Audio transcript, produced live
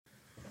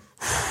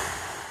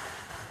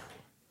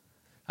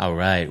All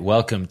right,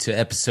 welcome to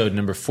episode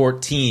number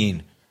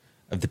 14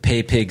 of the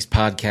Pay Pigs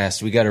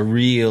podcast. We got a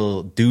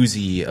real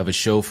doozy of a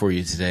show for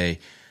you today,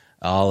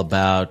 all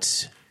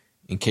about,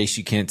 in case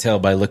you can't tell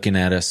by looking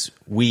at us,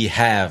 we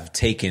have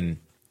taken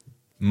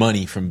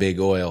money from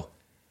Big Oil.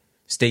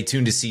 Stay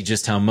tuned to see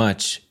just how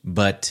much,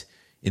 but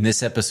in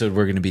this episode,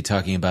 we're going to be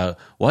talking about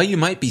why you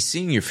might be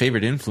seeing your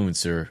favorite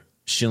influencer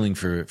shilling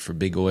for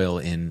Big Oil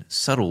in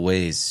subtle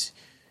ways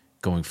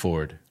going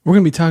forward. We're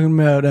going to be talking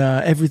about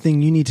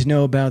everything you need to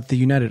know about the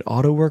United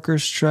Auto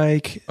Workers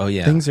strike. Oh,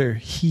 yeah. Things are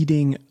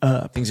heating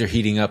up. Things are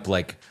heating up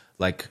like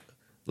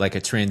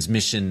a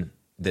transmission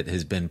that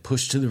has been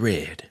pushed to the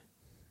red,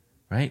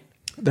 right?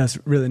 That's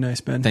really nice,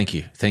 Ben. Thank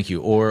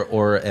you.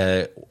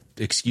 Or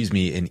excuse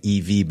me, an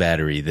EV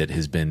battery that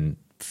has been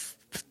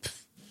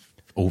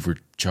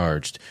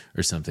overcharged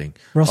or something.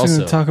 We're also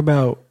going to talk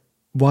about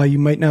why you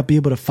might not be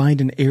able to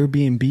find an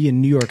Airbnb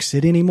in New York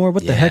City anymore.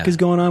 What the heck is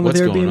going on with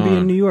Airbnb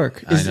in New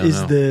York?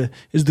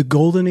 Is the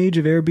golden age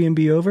of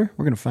Airbnb over?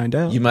 We're going to find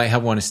out. You might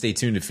want to stay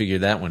tuned to figure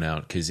that one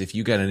out, because if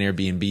you got an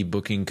Airbnb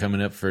booking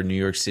coming up for New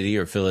York City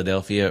or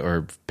Philadelphia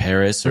or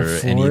Paris or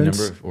any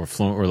number or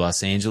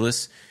Los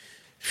Angeles.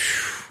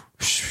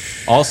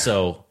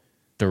 Also,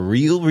 the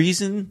real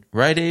reason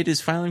Rite Aid is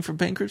filing for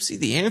bankruptcy,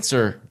 the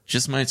answer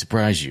just might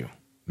surprise you,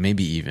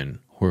 maybe even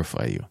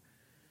horrify you.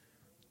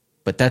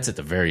 But that's at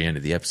the very end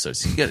of the episode,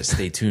 so you got to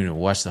stay tuned and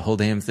watch the whole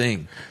damn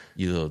thing,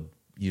 you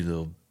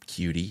little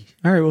cutie.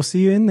 All right, we'll see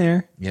you in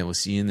there. Yeah, we'll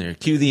see you in there.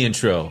 Cue the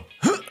intro.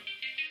 I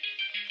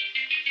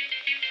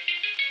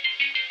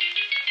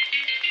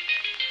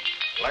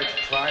like to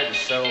try to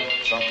sell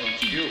something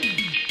to you.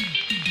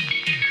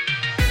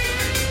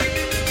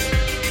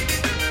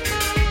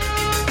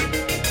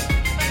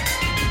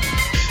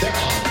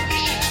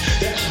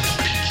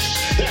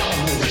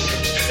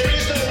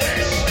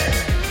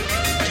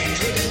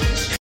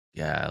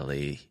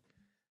 Golly.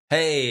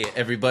 Hey,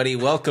 everybody.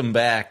 Welcome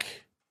back.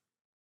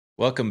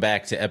 Welcome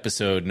back to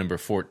episode number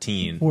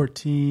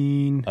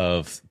 14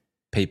 of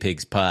Pay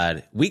Pigs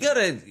Pod. We got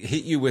to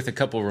hit you with a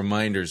couple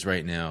reminders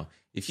right now.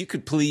 If you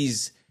could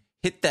please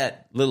hit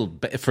that little,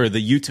 for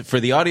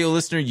the audio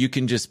listener, you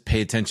can just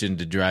pay attention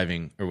to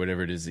driving or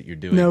whatever it is that you're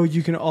doing. No,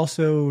 you can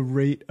also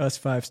rate us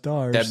 5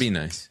 stars. That'd be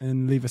nice.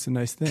 And leave us a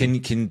nice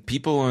thing. Can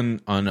people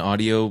on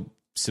audio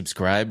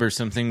subscribe or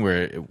something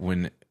where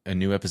when a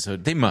new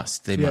episode, they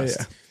must. Yeah.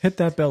 Hit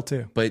that bell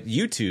too. But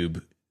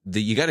YouTube,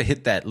 you got to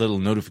hit that little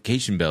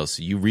notification bell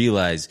so you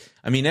realize.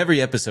 I mean, every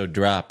episode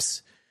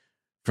drops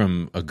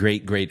from a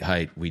great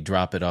height. We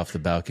drop it off the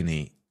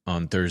balcony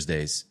on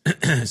Thursdays.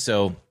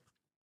 So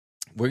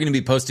we're going to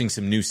be posting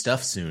some new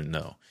stuff soon,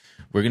 though.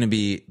 We're going to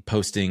be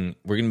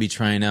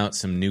trying out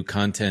some new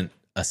content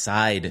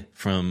aside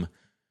from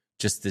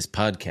just this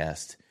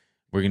podcast.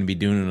 We're going to be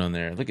doing it on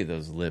there. Look at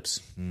those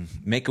lips.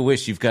 Make a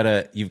wish. You've got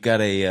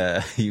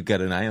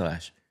an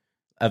eyelash.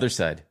 Other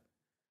side.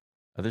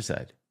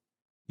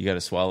 You got to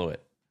swallow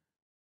it.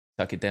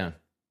 Tuck it down.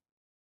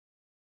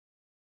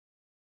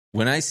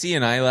 When I see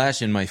an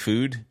eyelash in my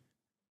food,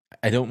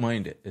 I don't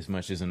mind it as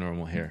much as a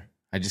normal hair.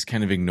 I just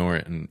kind of ignore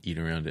it and eat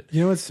around it.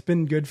 You know what's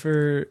been good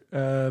for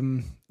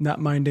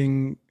not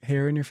minding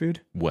hair in your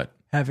food? What?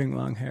 Having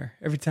long hair.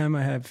 Every time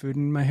I have food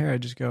in my hair, I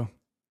just go.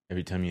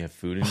 Every time you have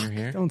food in your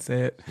hair? Don't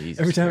say it. Jesus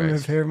Every time Christ. I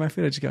have hair in my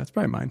food, I just go, it's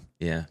probably mine.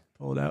 Yeah.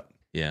 Pull it out.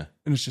 Yeah.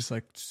 And it's just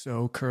like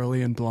so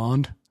curly and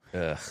blonde.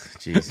 Ugh,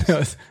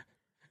 Jesus.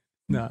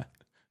 No,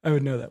 I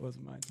would know that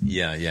wasn't mine.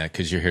 Yeah,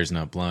 because your hair's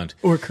not blonde.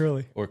 Or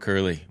curly. Well,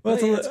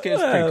 it's pretty good. It's pretty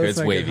good.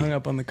 It's wavy. Hung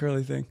up on the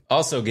curly thing.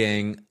 Also,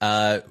 gang,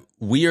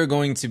 we are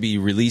going to be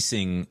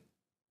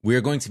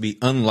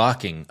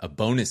unlocking a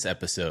bonus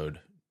episode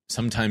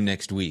sometime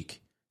next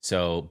week.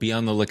 So be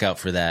on the lookout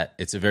for that.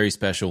 It's a very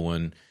special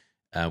one.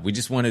 We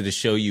just wanted to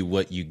show you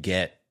what you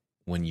get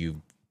when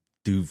you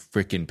do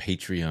frickin'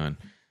 Patreon.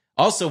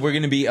 Also, we're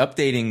going to be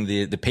updating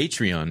the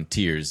Patreon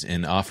tiers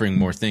and offering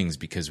more things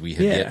because we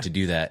have yet to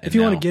do that. If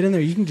you want to get in there,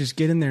 you can just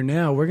get in there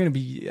now. We're going to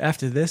be,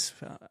 after this,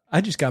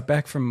 I just got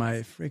back from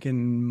my freaking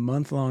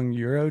month-long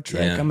Euro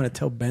trek. Yeah. I'm going to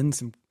tell Ben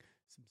some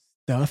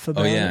stuff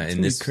about it.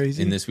 It's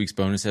crazy. In this week's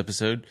bonus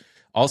episode.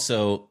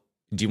 Also,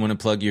 do you want to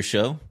plug your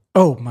show?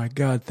 Oh, my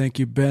God. Thank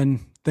you,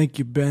 Ben.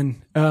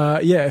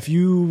 If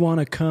you want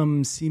to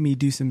come see me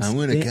do some I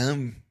want to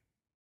come.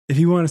 If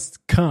you want to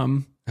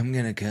come. I'm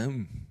going to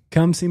come.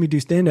 Come see me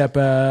do stand-up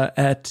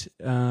at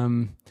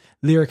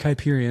Lyric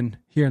Hyperion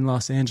here in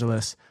Los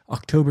Angeles,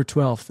 October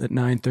 12th at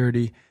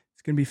 9:30.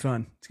 It's going to be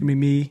fun. It's going to be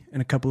me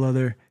and a couple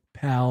other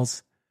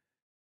pals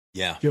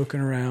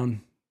joking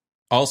around.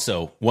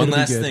 Also, one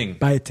last thing.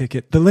 Buy a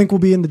ticket. The link will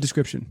be in the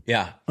description.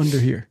 Yeah. Under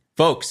here.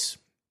 Folks,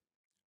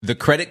 the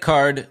credit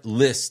card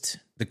list,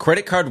 the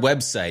credit card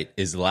website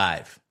is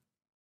live.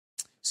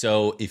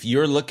 So if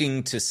you're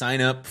looking to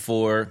sign up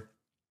for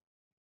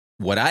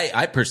what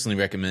I personally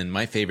recommend,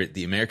 my favorite,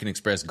 the American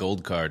Express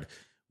Gold Card,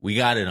 we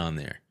got it on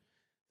there.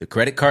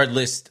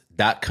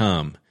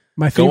 Thecreditcardlist.com.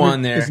 My favorite Go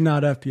on there. is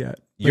not up yet.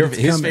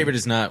 His favorite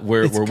is not.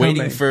 We're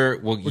waiting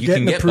for. Well, you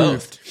can get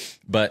approved. both.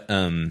 But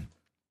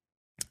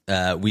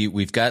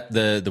we've got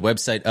the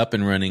website up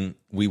and running.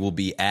 We will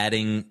be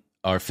adding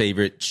our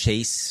favorite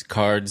Chase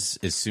cards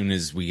as soon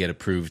as we get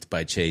approved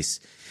by Chase.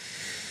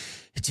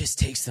 It just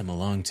takes them a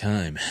long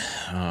time.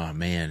 Oh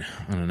man,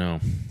 I don't know.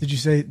 Did you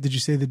say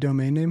the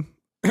domain name?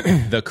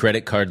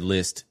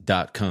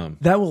 Thecreditcardlist.com.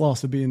 That will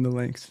also be in the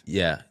links.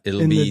 Yeah,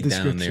 it'll In the be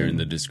down there in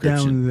the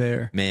description. Down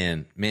there.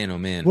 Man, oh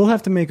man. We'll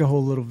have to make a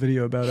whole little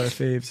video about our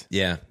faves.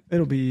 Yeah.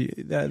 It'll be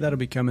that'll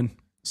be coming.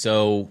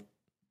 So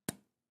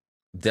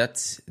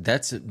that's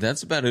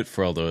about it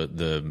for all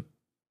the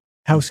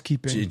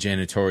Housekeeping,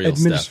 janitorial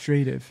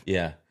administrative stuff.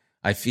 Yeah.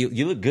 I feel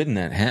you look good in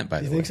that hat,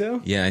 by the way. You think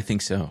so? Yeah, I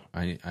think so.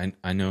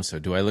 I know so.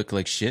 Do I look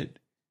like shit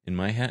in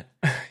my hat?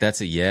 That's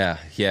a yeah.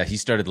 Yeah, he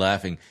started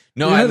laughing.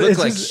 No, I look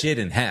like shit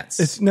in hats.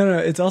 It's no.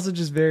 It's also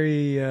just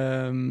very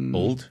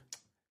old.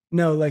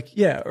 No, like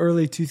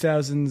early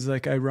 2000s,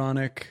 like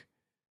ironic.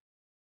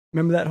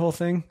 Remember that whole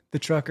thing, the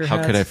trucker hat?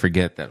 How could I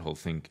forget that whole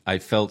thing? I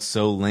felt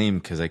so lame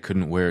because I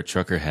couldn't wear a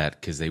trucker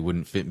hat because they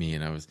wouldn't fit me,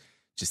 and I was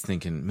just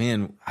thinking,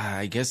 man,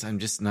 I guess I'm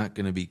just not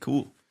gonna be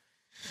cool.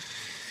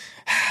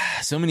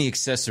 So many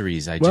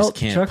accessories I just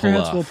can't pull off. Trucker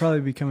hats will probably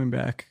be coming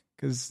back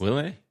because will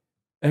they?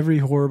 Every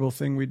horrible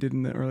thing we did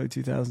in the early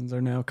 2000s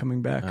are now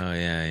coming back. Oh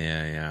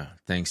yeah.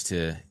 Thanks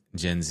to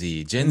Gen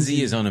Z. Gen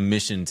Z is on a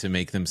mission to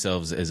make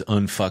themselves as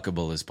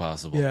unfuckable as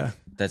possible. Yeah,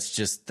 that's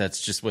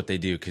just what they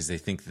do because they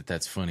think that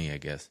that's funny, I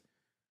guess.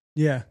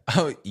 Yeah.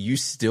 Oh, you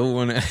still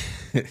want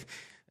to?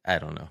 I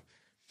don't know.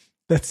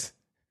 That's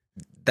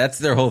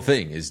their whole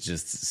thing. Is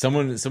just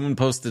someone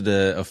posted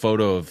a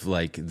photo of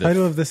like the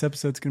title of this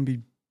episode's going to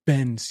be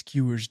Ben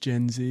Skewers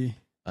Gen Z.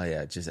 Oh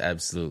yeah, just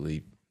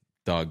absolutely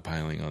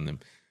dogpiling on them.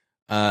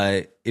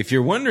 If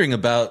you're wondering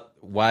about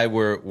why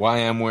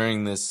I'm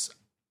wearing this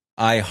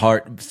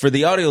for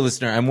the audio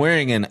listener, I'm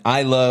wearing an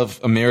I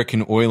Love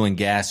American Oil and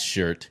Gas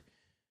shirt.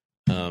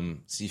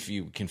 See if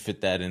you can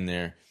fit that in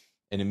there.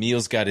 And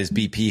Emil's got his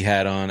BP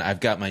hat on. I've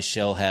got my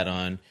Shell hat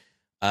on.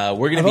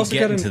 We're going to be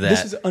getting to that.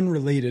 This is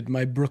unrelated.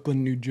 My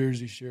Brooklyn, New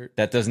Jersey shirt.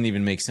 That doesn't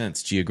even make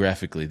sense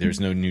geographically. There's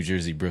no New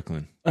Jersey,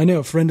 Brooklyn. I know.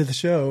 A friend of the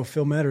show,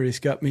 Phil Matteries,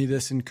 got me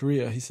this in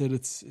Korea. He said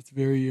it's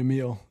very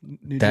Emil,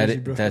 New Jersey,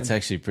 Brooklyn. That's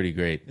actually pretty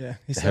great. Yeah,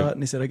 he saw it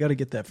and he said, I got to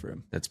get that for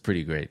him. That's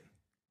pretty great.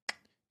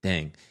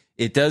 Dang.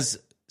 It does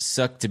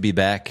suck to be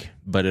back,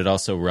 but it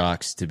also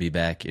rocks to be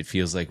back. It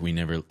feels like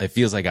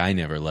I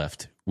never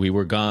left. We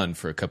were gone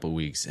for a couple of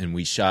weeks and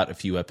we shot a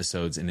few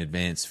episodes in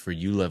advance for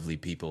you lovely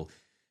people.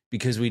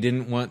 Because we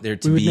didn't want there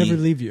to be... We would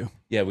never leave you.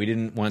 Yeah, we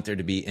didn't want there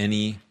to be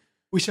any...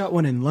 We shot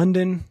one in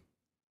London.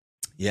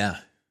 Yeah.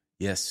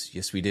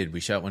 Yes, we did. We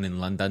shot one in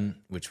London,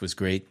 which was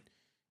great.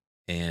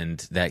 And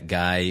that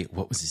guy,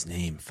 what was his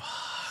name?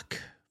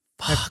 Fuck.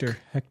 Hector.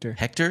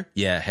 Hector?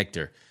 Yeah,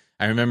 Hector.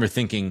 I remember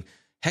thinking,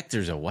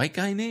 Hector's a white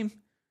guy name?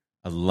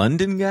 A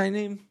London guy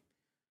name?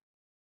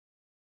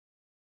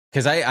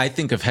 Because I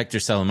think of Hector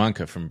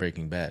Salamanca from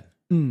Breaking Bad.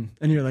 And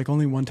you're like,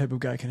 only one type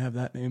of guy can have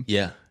that name.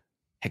 Yeah.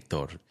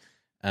 Hector.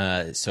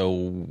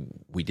 So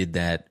we did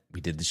that.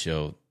 We did the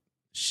show.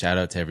 Shout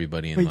out to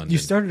everybody in London. You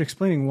started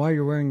explaining why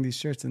you're wearing these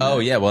shirts.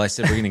 Yeah. Well, I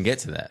said we're going to get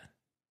to that.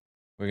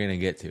 We're going to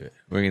get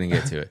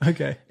to it.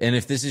 Okay. And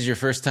if this is your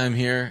first time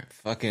here,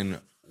 fucking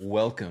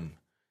welcome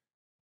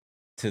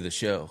to the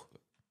show.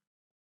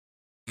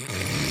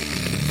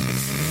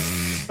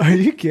 Are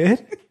you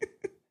good?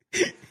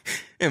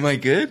 Am I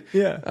good?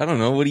 Yeah. I don't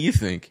know. What do you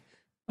think?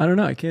 I don't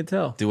know. I can't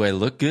tell. Do I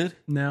look good?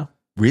 No.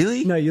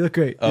 Really? No, you look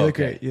great. You look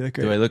okay. great. You look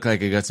great. Do I look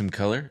like I got some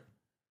color?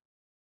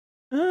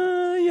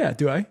 Yeah.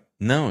 Do I?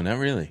 No, not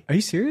really. Are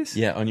you serious?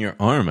 Yeah, on your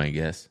arm, I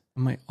guess.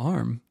 On my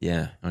arm?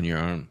 Yeah, on your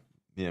arm.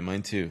 Yeah,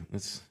 mine too.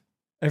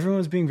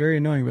 Everyone's being very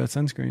annoying about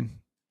sunscreen.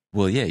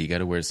 Well, yeah, you got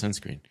to wear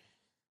sunscreen.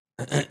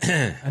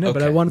 I know,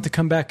 but I wanted to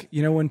come back.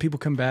 You know when people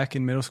come back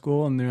in middle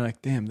school and they're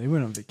like, damn, they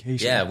went on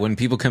vacation. Yeah, when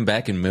people come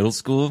back in middle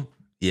school.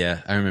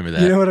 Yeah, I remember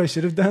that. You know what I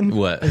should have done?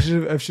 What?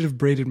 I should have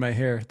braided my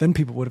hair. Then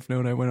people would have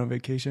known I went on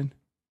vacation.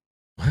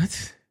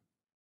 What?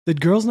 Did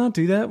girls not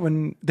do that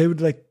when they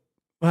would like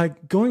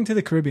going to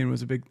the Caribbean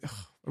was a big...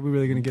 Are we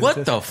really going to get what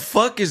into this? the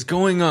fuck is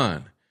going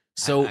on?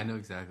 So I know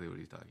exactly what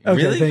he's talking about.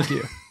 Okay, really? Thank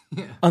you.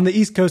 Yeah. On the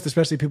East Coast,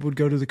 especially, people would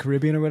go to the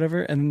Caribbean or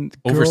whatever, and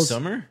over girls,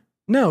 summer?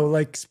 No,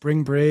 like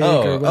spring break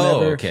or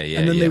whatever. Okay, yeah,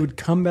 and then yeah. they would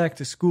come back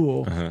to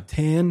school, Uh-huh.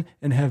 tan,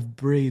 and have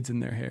braids in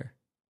their hair.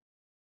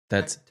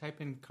 That's Type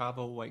in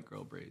Cabo white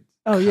girl braids.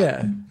 Oh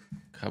yeah,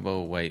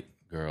 Cabo white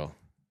girl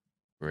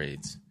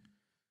braids.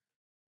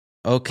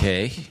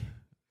 Okay.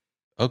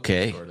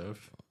 Sort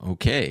of.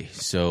 Okay.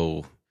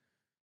 So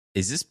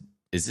is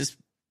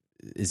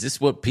this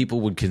what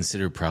people would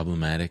consider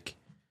problematic?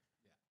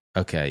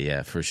 Okay,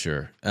 yeah, for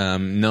sure.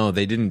 No,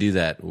 they didn't do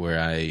that where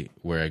I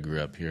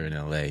grew up here in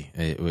LA.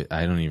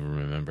 I don't even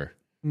remember.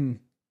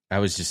 I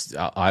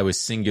was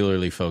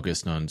singularly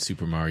focused on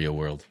Super Mario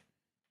World.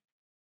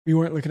 you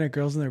weren't looking at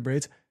girls in their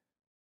braids.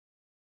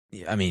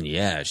 I mean,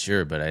 yeah,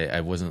 sure, but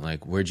I wasn't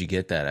like, where'd you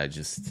get that?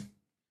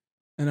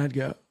 And I'd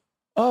go,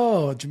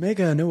 oh,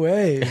 Jamaica, no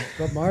way,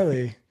 Bob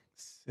Marley,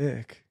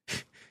 sick.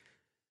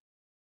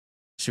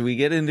 Should we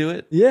get into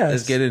it? Yes.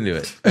 Let's get into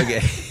it.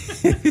 Okay.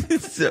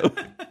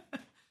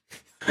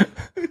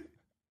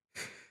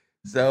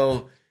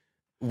 So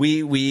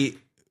we oh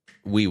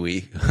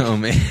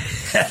man,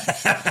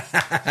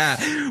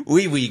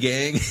 we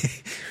gang,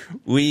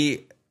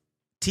 we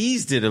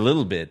teased it a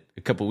little bit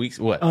a couple weeks.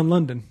 What On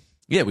London.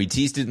 Yeah, we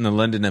teased it in the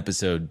London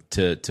episode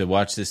to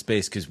watch this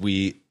space because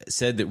we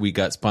said that we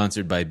got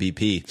sponsored by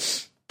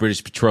BP,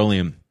 British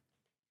Petroleum.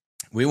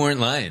 We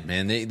weren't lying,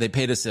 man. They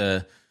paid us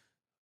 $1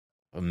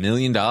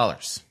 million.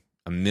 $1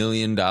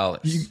 million.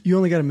 You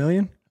only got $1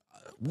 million?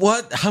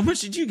 What? How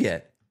much did you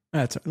get?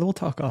 That's we'll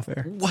talk off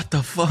air. What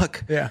the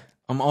fuck? Yeah.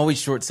 I'm always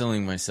short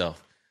selling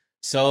myself.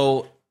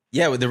 So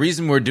yeah, the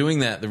reason we're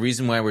doing that, the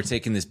reason why we're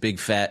taking this big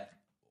fat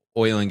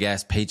oil and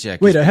gas paycheck.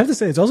 Wait, I have to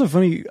say, it's also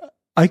funny.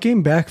 I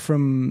came back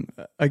from,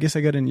 I guess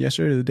I got in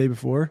yesterday or the day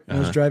before. I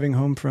was driving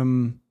home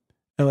from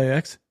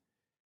LAX.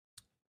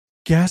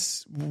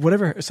 Gas,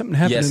 whatever, something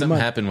happened. Yeah, something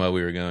happened while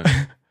we were going.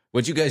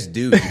 What'd you guys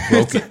do? You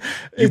broke it.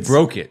 You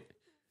broke it.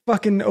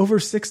 Fucking over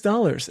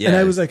 $6. Yeah. And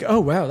I was like, oh,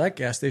 wow, that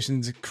gas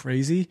station's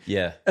crazy.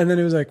 Yeah. And then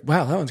it was like,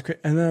 wow, that one's crazy.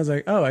 And then I was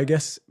like, oh, I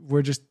guess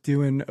we're just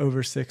doing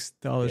over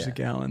 $6 a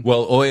gallon.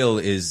 Well, oil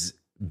is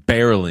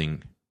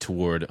barreling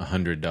toward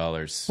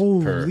 $100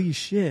 Holy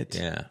shit.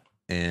 Yeah.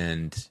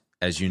 And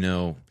as you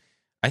know,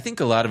 I think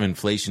a lot of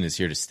inflation is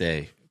here to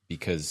stay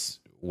because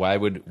why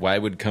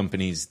would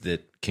companies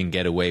that can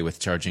get away with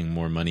charging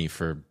more money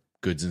for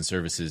goods and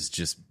services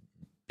just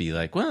be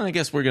like, well, I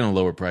guess we're going to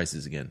lower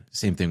prices again.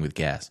 Same thing with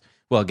gas.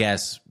 Well,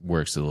 gas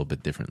works a little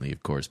bit differently,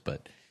 of course,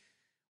 but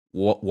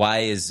why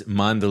is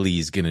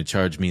Mondelez going to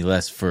charge me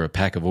less for a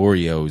pack of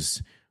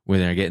Oreos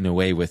when they're getting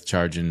away with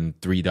charging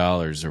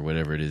 $3 or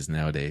whatever it is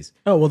nowadays?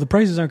 Oh, well, the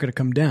prices aren't going to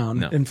come down.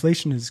 No.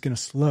 Inflation is going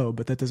to slow,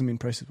 but that doesn't mean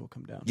prices will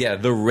come down. Yeah,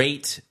 the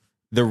rate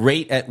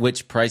at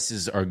which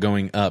prices are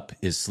going up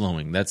is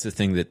slowing. That's the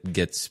thing that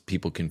gets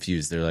people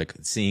confused. They're like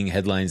seeing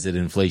headlines that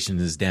inflation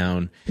is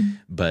down,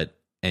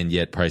 and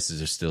yet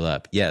prices are still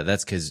up. Yeah,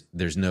 that's because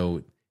there's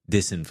no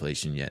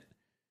disinflation yet.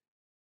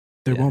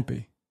 There won't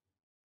be.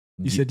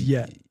 You said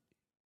yet.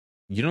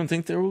 You don't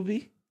think there will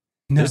be?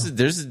 No.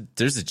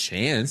 There's a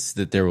chance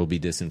that there will be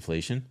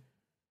disinflation.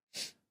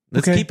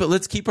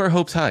 Let's keep our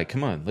hopes high.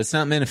 Come on, let's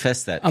not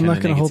manifest that. I'm kind not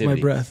of going to hold my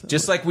negativity. breath.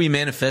 Just like we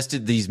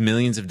manifested these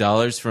millions of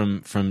dollars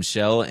from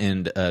Shell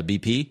and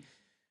BP.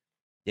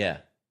 Yeah.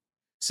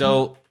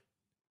 So,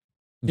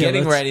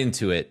 getting right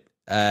into it,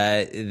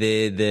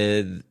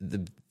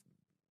 the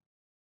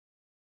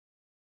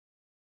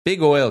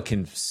big oil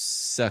can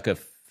suck a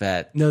fat.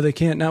 No, they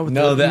can't. Not with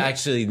No,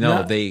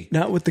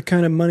 not with the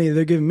kind of money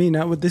they're giving me.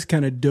 Not with this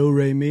kind of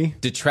do-re me.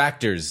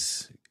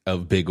 Detractors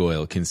of big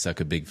oil can suck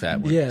a big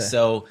fat one. Yeah.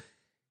 So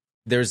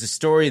there's a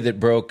story that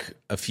broke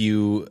a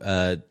few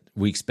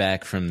weeks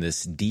back from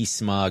this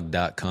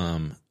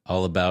dsmog.com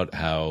all about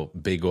how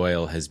big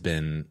oil has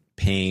been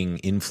paying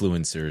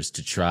influencers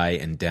to try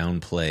and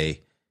downplay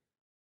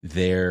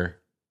their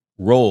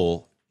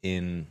role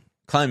in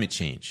climate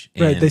change.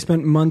 Right. And They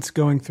spent months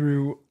going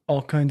through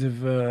all kinds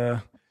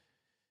of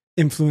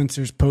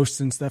influencers'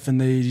 posts and stuff,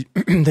 and they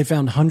they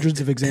found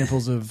hundreds of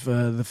examples of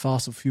the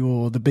fossil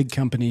fuel, the big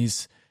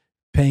companies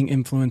paying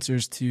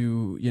influencers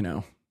to,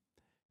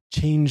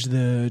 change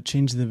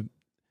the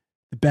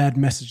bad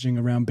messaging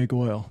around big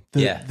oil.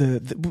 They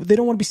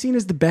don't want to be seen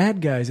as the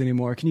bad guys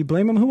anymore. Can you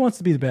blame them? Who wants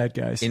to be the bad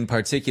guys? in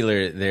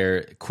particular,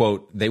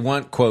 they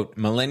want, quote,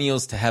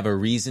 millennials to have a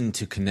reason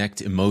to connect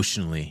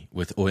emotionally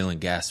with oil and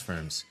gas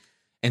firms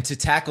and to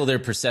tackle their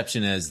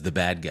perception as the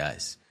bad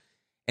guys.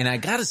 And I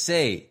got to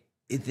say,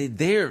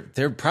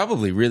 they're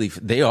probably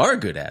they are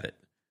good at it.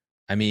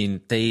 I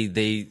mean,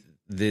 the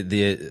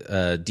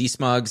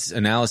DSMOG's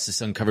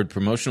analysis uncovered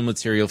promotional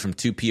material from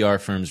two PR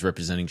firms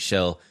representing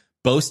Shell,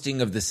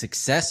 boasting of the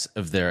success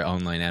of their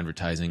online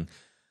advertising.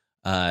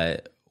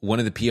 One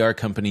of the PR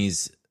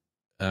companies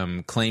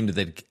claimed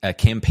that a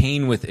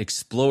campaign with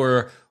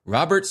explorer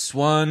Robert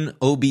Swan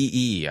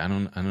OBE. I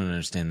don't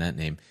understand that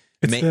name.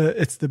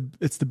 It's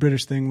the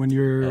British thing when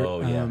you're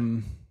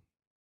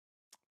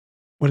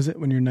what is it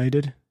when you're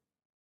knighted?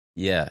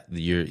 Yeah,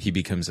 he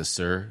becomes a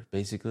sir,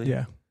 basically.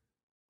 Yeah.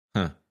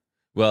 Huh.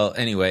 Well,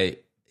 anyway,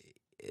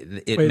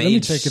 let me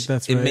check if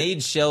that's right. It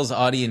made Shell's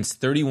audience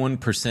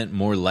 31%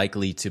 more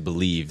likely to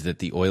believe that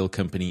the oil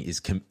company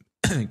is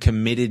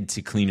committed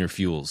to cleaner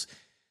fuels.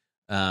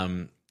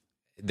 There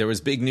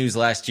was big news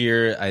last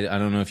year. I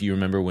don't know if you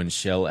remember when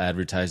Shell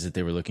advertised that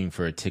they were looking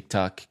for a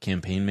TikTok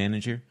campaign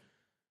manager.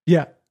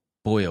 Yeah.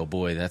 Boy, oh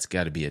boy, that's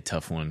got to be a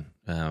tough one.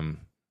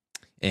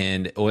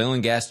 And oil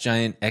and gas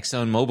giant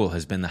ExxonMobil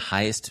has been the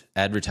highest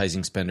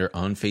advertising spender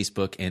on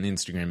Facebook and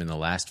Instagram in the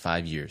last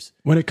 5 years.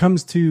 When it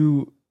comes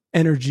to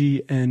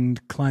energy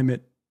and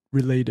climate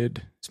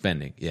related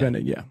spending,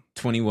 yeah.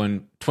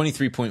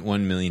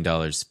 $23.1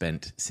 million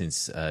spent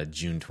since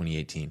June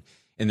 2018.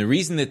 And the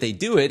reason that they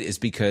do it is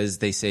because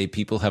they say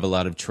people have a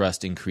lot of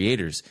trust in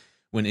creators.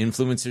 When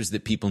influencers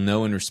that people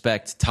know and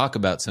respect talk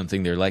about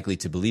something, they're likely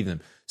to believe them.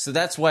 So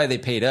that's why they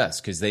paid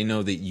us, because they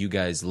know that you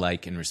guys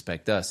like and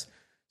respect us.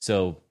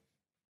 So,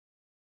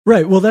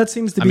 right. Well, that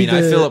seems to be.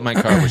 I fill up my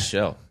car with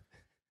Shell.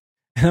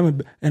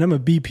 And I'm a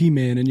BP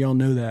man, and y'all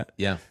know that.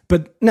 Yeah.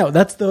 But no,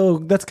 that's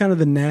kind of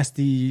the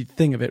nasty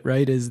thing of it,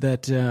 right? Is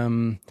that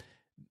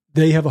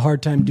they have a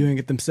hard time doing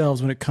it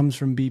themselves when it comes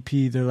from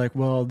BP. They're like,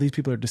 well, these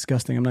people are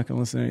disgusting. I'm not going to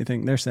listen to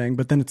anything they're saying.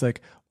 But then it's like,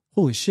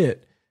 holy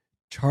shit,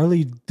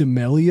 Charlie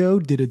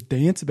D'Amelio did a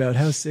dance about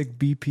how sick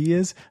BP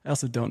is. I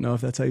also don't know if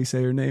that's how you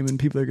say her name, and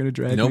people are going to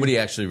drag Nobody me.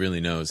 actually really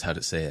knows how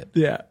to say it.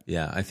 Yeah.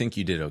 Yeah, I think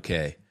you did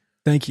okay.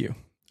 Thank you.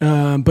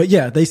 But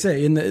yeah, they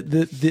say in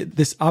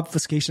this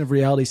obfuscation of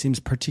reality seems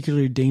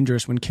particularly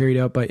dangerous when carried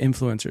out by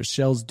influencers.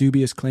 Shell's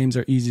dubious claims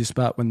are easy to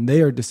spot when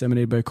they are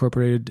disseminated by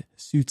corporated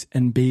suits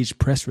and beige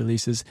press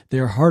releases. They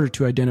are harder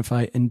to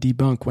identify and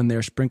debunk when they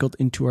are sprinkled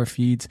into our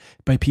feeds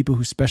by people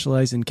who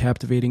specialize in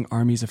captivating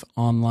armies of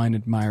online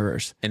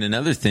admirers. And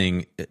another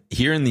thing,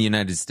 here in the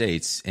United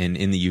States and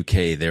in the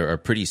UK, there are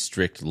pretty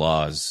strict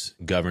laws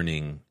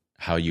governing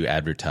how you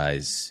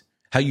advertise,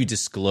 how you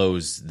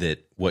disclose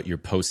that what you're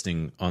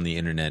posting on the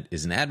internet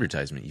is an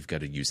advertisement. You've got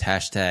to use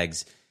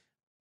hashtags.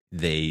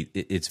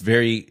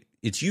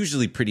 It's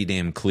usually pretty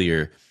damn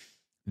clear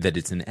that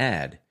it's an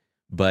ad,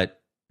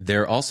 but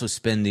they're also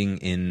spending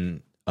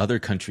in other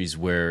countries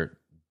where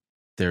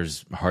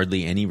there's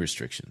hardly any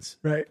restrictions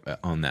Right.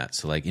 on that.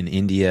 So like in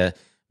India,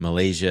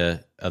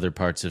 Malaysia, other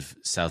parts of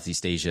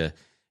Southeast Asia,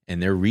 and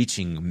they're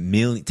reaching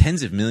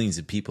tens of millions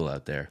of people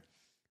out there.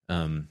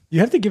 You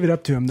have to give it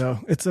up to him, though.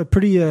 It's a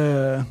pretty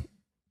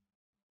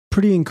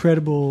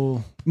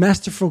incredible,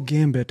 masterful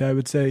gambit, I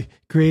would say.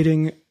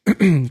 Creating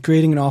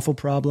an awful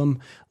problem,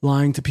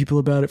 lying to people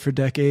about it for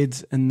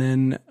decades, and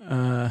then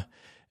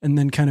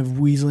kind of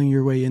weaseling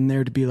your way in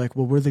there to be like,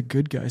 well, we're the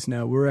good guys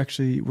now.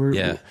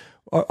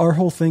 Our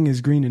whole thing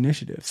is green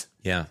initiatives.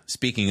 Yeah.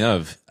 Speaking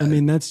of, I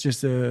mean, that's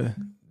just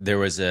there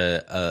was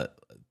a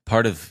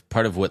part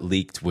of what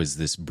leaked was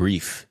this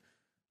brief.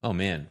 Oh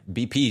man,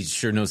 BP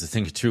sure knows a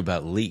thing or two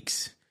about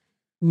leaks.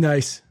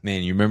 nice.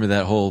 Man, you remember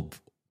that whole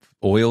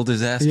oil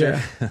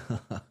disaster? Yeah.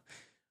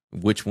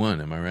 Which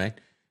one? Am I right?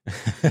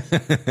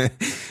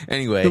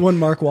 Anyway, The one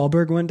Mark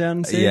Wahlberg went down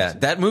and saved? yeah,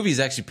 that movie is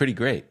actually pretty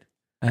great.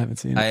 I haven't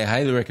seen it. I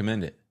highly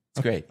recommend it.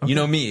 It's great. You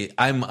know me,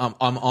 I'm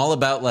all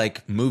about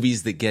like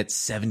movies that get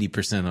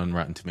 70% on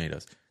Rotten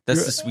Tomatoes.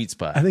 That's the sweet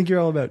spot. I think you're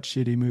all about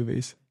shitty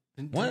movies.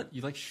 What?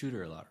 You like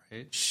Shooter a lot,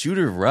 right?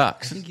 Shooter I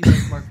rocks. think you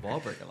like Mark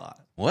Wahlberg a lot.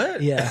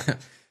 What? Yeah.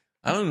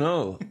 I don't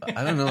know.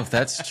 I don't know if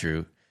that's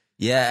true.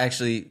 Yeah,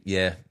 actually,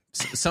 yeah.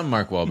 Some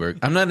Mark Wahlberg.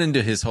 I'm not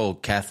into his whole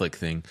Catholic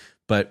thing,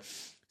 but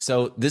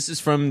so this is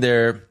from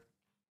their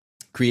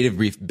creative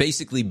brief.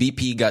 Basically,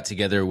 BP got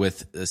together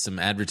with some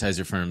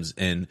advertiser firms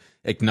and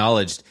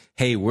acknowledged,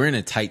 "Hey, we're in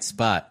a tight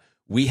spot.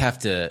 We have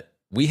to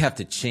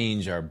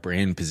change our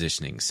brand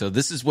positioning." So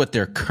this is what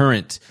their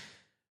current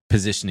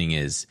positioning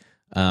is.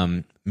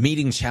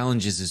 Meeting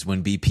challenges is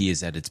when BP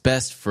is at its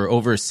best. For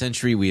over a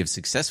century, we have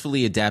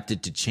successfully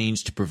adapted to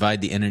change to provide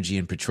the energy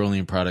and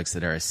petroleum products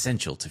that are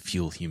essential to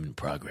fuel human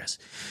progress.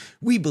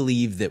 We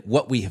believe that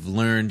what we have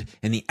learned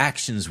and the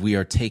actions we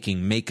are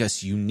taking make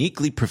us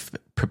uniquely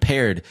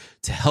prepared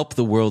to help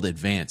the world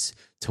advance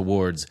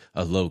towards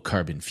a low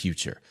carbon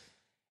future.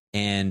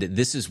 And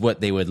this is what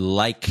they would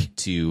like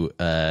to,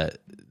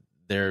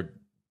 they're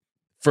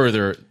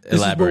further This is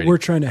elaborating. what we're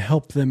trying to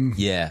help them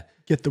Yeah.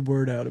 get the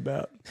word out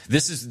about.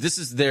 This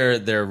is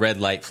their red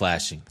light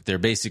flashing. They're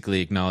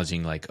basically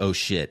acknowledging like, oh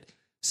shit,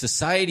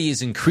 society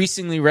is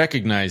increasingly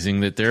recognizing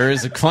that there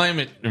is a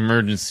climate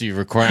emergency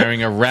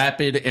requiring a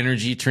rapid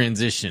energy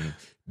transition.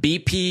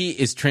 BP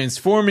is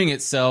transforming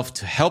itself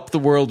to help the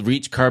world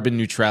reach carbon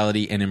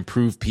neutrality and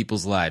improve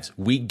people's lives.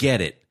 We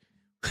get it.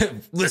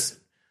 Listen,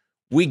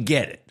 we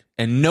get it.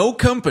 And no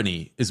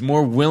company is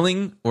more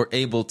willing or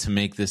able to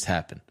make this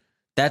happen.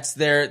 That's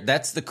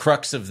the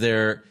crux of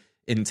their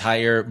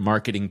entire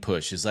marketing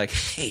push is like,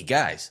 hey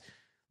guys,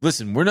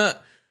 listen,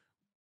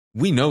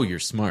 we know you're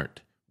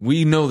smart.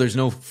 We know there's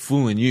no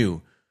fooling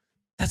you.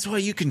 That's why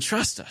you can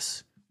trust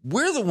us.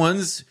 We're the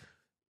ones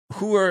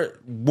who are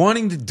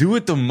wanting to do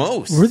it the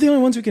most. We're the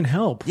only ones who can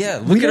help.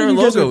 Yeah, look at our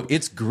logo.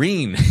 It's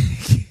green.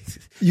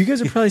 You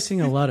guys are probably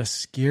seeing a lot of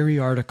scary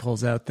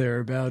articles out there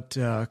about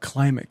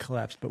climate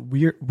collapse, but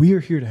we are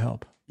here to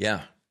help.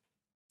 Yeah.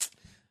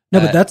 No,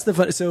 but that's the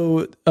fun.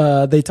 So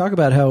they talk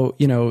about how,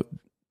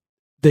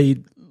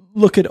 they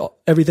look at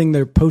everything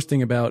they're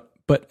posting about,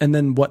 and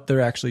then what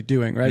they're actually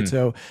doing, right?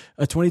 So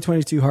a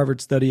 2022 Harvard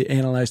study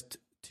analyzed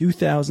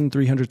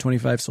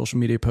 2,325 social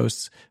media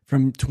posts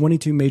from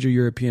 22 major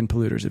European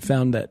polluters. It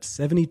found that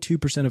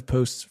 72% of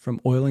posts from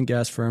oil and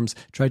gas firms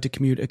tried to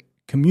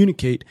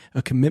communicate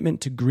a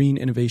commitment to green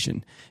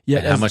innovation.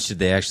 Yet, how much did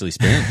they actually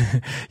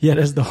spend? Yet,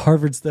 as the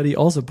Harvard study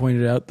also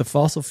pointed out, the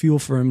fossil fuel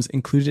firms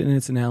included in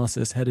its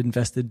analysis had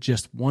invested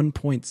just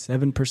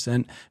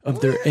 1.7%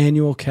 of their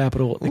annual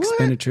capital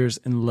expenditures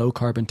in low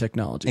carbon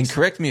technologies. And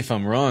correct me if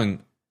I'm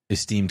wrong,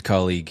 esteemed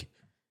colleague.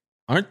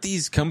 Aren't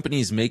these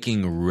companies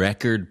making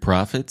record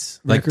profits?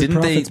 Like,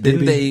 didn't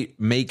they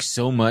make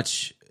so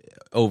much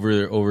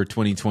over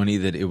 2020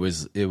 that it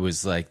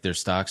was like their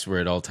stocks were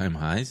at all time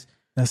highs?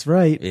 That's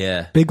right.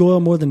 Yeah. Big oil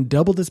more than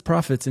doubled its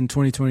profits in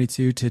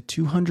 2022 to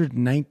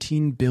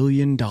 $219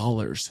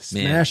 billion,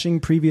 smashing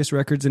previous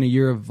records in a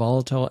year of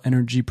volatile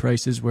energy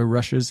prices where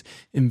Russia's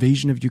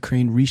invasion of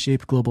Ukraine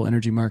reshaped global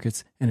energy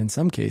markets and, in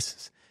some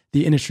cases,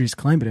 the industry's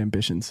climate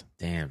ambitions.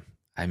 Damn.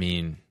 I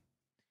mean,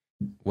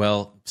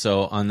 well,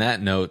 so on that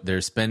note,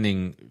 they're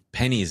spending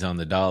pennies on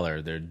the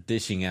dollar. They're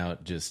dishing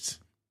out just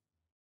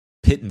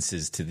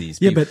pittances to these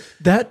people. Yeah,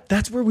 but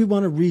that's where we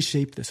want to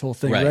reshape this whole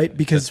thing, right?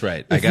 Because that's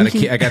right. I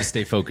gotta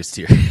stay focused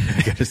here.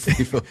 I gotta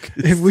stay focused.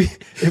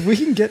 if we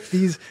can get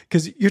these,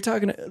 because you're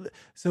talking,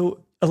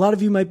 so a lot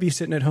of you might be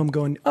sitting at home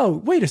going, oh,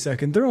 wait a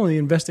second, they're only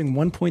investing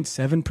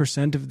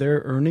 1.7% of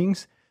their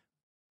earnings.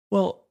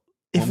 Well,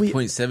 if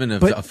 1.7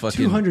 of a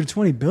fucking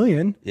 220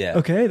 billion. Yeah.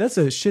 Okay, that's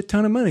a shit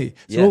ton of money.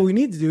 So what we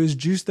need to do is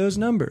juice those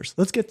numbers.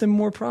 Let's get them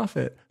more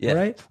profit. Yeah.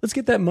 Right? Let's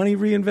get that money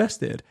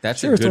reinvested.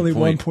 That's sure, a it's good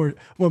only point.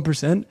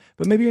 1%,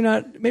 but maybe you're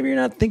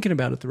not thinking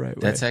about it the right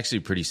way. That's actually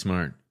pretty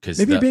smart because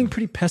maybe you're being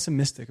pretty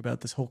pessimistic about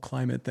this whole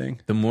climate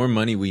thing. the more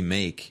money we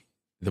make,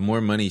 the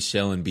more money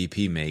Shell and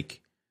BP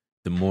make,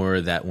 the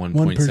more that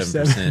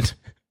 1.7%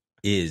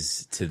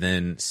 is to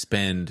then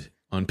spend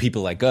on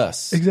people like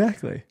us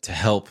Exactly. to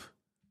help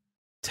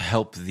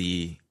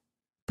the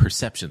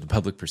perception, the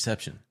public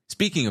perception.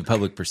 Speaking of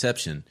public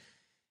perception,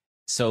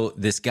 so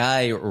this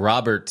guy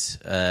Robert,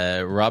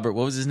 what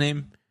was his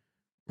name?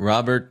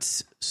 Robert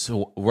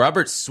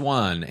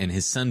Swan and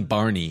his son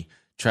Barney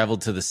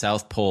traveled to the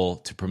South Pole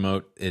to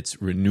promote its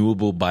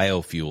renewable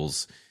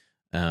biofuels.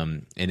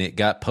 And it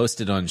got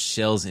posted on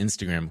Shell's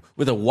Instagram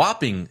with a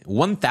whopping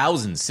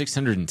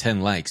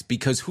 1,610 likes,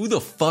 because who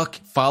the fuck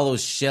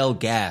follows Shell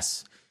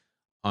Gas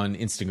on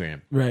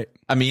Instagram? Right.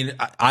 I mean,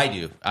 I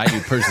do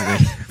personally.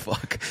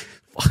 Fuck,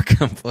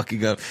 I'm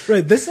fucking up.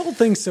 Right. This whole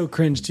thing's so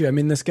cringe too. I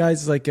mean, this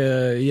guy's like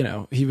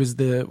he was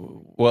the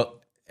Well,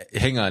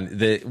 hang on.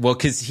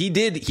 Because he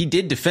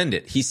did defend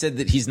it. He said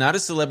that he's not a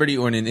celebrity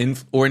or an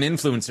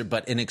influencer,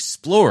 but an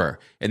explorer,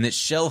 and that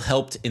Shell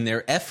helped in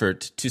their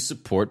effort to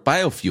support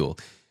biofuel.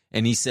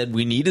 And he said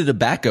we needed a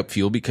backup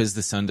fuel because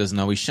the sun doesn't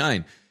always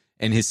shine.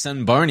 And his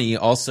son Barney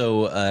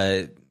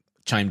also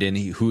chimed in,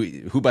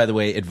 who by the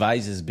way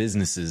advises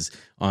businesses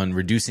on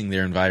reducing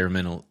their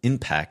environmental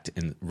impact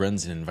and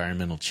runs an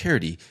environmental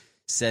charity,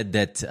 said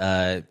that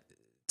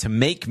to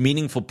make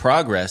meaningful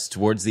progress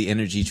towards the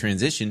energy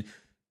transition,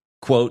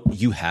 quote,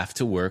 you have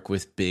to work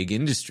with big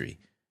industry,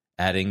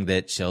 adding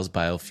that Shell's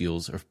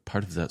biofuels are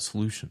part of that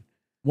solution.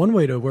 one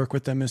way to work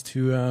with them is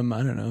to I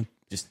don't know,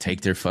 Just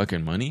take their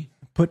fucking money.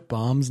 put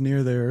bombs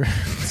near their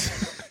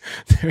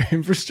their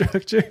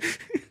infrastructure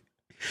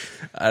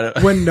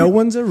when no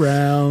one's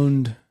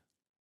around.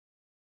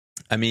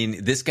 I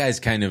mean, this guy's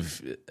kind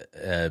of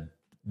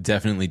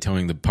definitely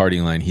towing the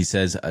party line. He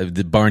says,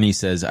 Barney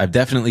says, I've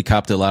definitely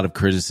copped a lot of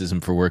criticism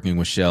for working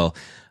with Shell.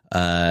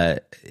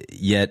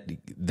 Yet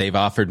they've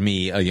offered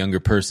me, a younger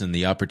person,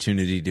 the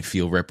opportunity to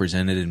feel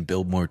represented and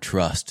build more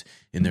trust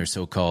in their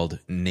so-called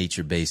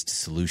nature-based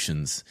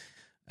solutions.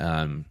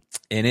 And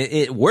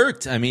it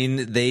worked. I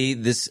mean,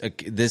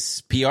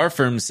 this PR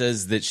firm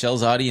says that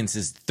Shell's audience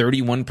is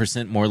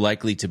 31% more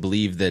likely to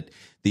believe that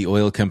the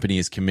oil company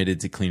is committed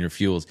to cleaner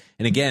fuels.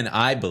 And again,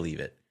 I believe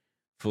it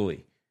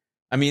fully.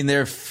 I mean,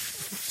 their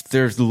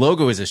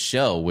logo is a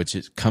shell,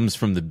 which comes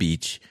from the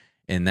beach,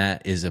 and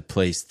that is a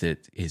place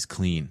that is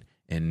clean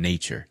and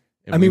nature.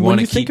 And I mean, we when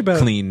want you to think keep about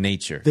clean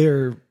nature.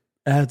 their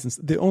ads,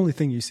 the only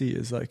thing you see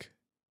is like,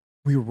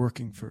 we're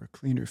working for a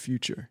cleaner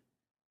future.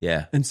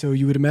 Yeah, And so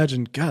you would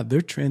imagine, God, they're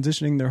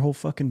transitioning their whole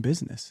fucking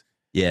business.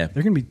 yeah.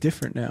 They're going to be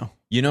different now.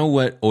 You know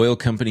what oil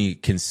company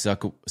can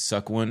suck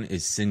one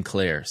is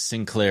Sinclair.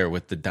 Sinclair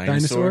with the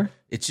dinosaur.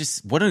 It's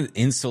just, what an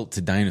insult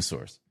to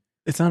dinosaurs.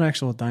 It's not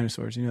actual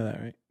dinosaurs. You know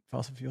that, right?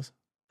 Fossil fuels.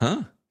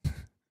 Huh?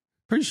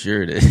 Pretty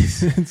sure it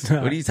is. It's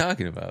not. What are you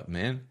talking about,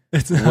 man?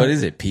 It's not. What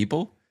is it,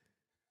 people?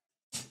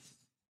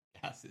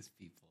 Gas is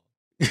people.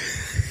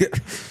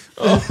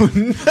 Oh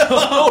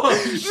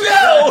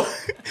no!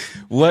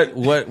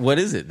 What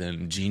is it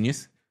then,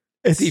 genius?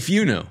 It's, If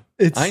you know,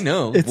 I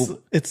know.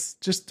 It's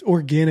just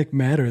organic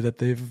matter that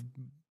they've.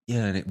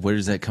 Yeah, and where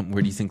does that come?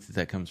 Where do you think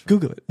that comes from?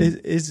 Google it.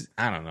 Is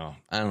I don't know.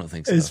 I don't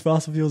think so. is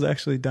fossil fuels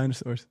actually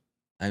dinosaurs?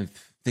 I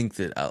think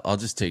that I'll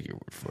just take your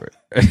word for it.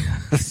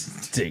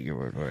 Take your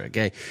word for it.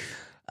 Okay.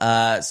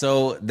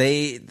 So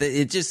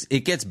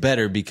it gets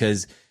better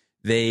because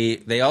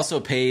they also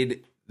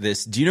paid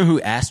this. Do you know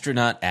who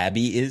astronaut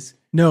Abby is?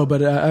 No,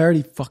 but I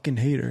already fucking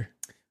hate her.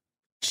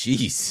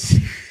 Jeez.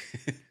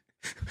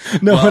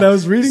 No, Well, when I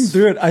was reading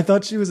through it, I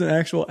thought she was an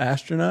actual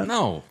astronaut.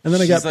 No. And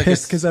then I got She's like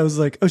pissed because I was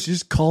like, oh, she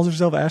just calls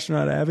herself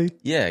Astronaut Abby.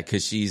 Yeah,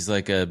 because she's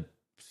like a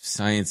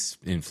science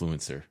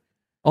influencer.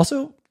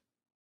 Also,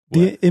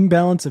 the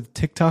imbalance of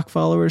TikTok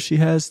followers she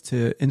has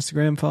to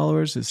Instagram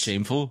followers is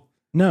Shameful?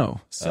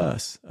 no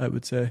sus. I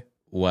would say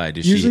Why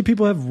does usually she?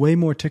 people have way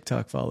more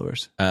TikTok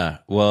followers.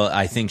 Well,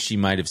 I think she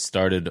might have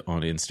started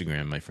on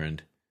Instagram, my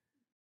friend.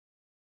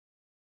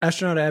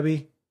 Astronaut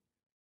Abby,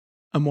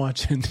 I'm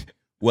watching.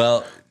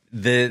 Well,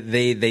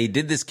 they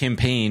did this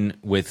campaign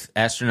with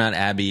astronaut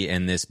Abby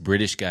and this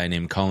British guy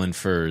named Colin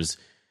Furze,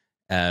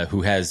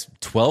 who has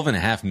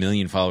 12.5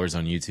 million followers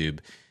on YouTube.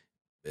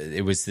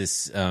 It was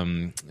this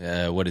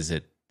what is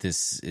it?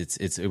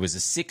 It was a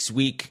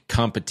 6-week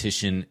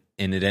competition,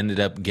 and it ended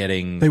up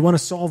getting. They want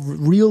to solve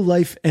real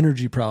life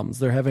energy problems.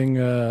 They're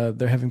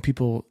having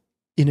people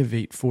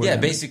innovate for them.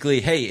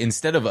 Basically, hey,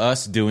 instead of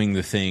us doing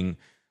the thing,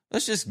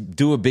 let's just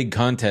do a big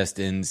contest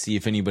and see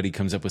if anybody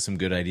comes up with some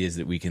good ideas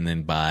that we can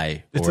then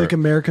buy. It's like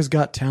America's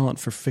Got Talent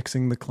for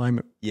fixing the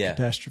climate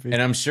catastrophe.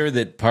 And I'm sure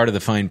that part of the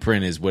fine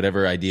print is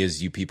whatever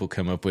ideas you people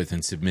come up with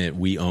and submit,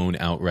 we own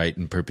outright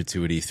in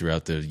perpetuity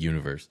throughout the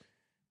universe,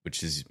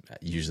 which is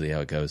usually how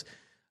it goes.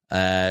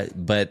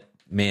 But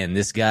man,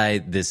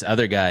 this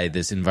other guy,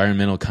 this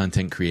environmental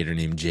content creator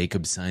named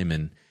Jacob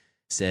Simon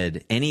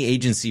said, any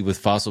agency with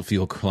fossil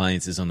fuel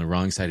clients is on the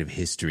wrong side of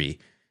history.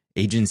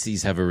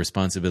 Agencies have a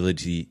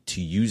responsibility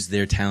to use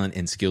their talent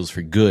and skills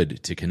for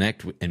good, to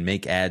connect and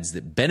make ads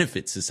that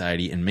benefit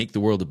society and make the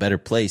world a better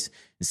place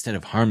instead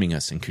of harming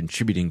us and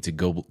contributing to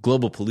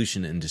global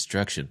pollution and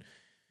destruction.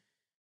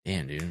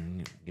 Damn,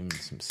 dude, give me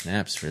some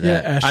snaps for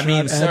that. Yeah, I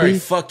mean, sorry, Abby,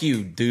 fuck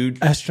you,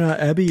 dude. Astronaut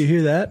Abby, you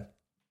hear that?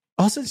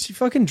 Also, she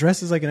fucking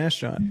dresses like an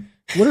astronaut.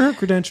 What are her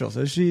credentials?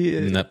 Is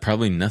she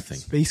probably nothing.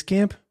 Space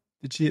camp?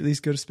 Did she at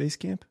least go to space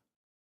camp?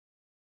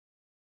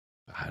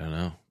 I don't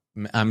know.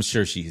 I'm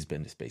sure she's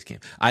been to space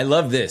camp. I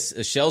love this.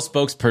 A Shell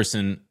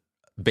spokesperson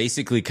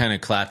basically kind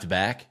of clapped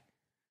back.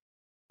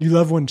 You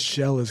love when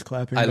Shell is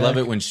clapping back. I love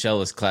it when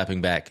Shell is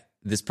clapping back.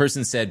 This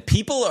person said,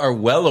 people are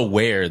well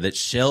aware that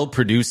Shell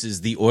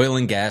produces the oil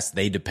and gas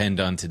they depend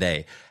on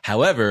today.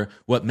 However,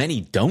 what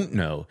many don't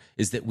know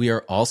is that we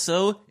are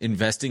also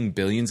investing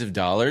billions of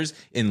dollars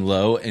in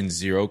low and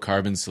zero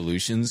carbon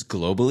solutions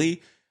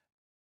globally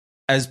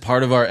as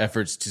part of our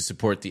efforts to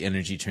support the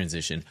energy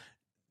transition.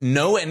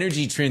 No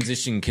energy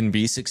transition can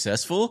be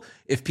successful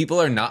if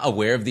people are not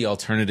aware of the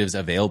alternatives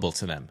available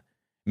to them.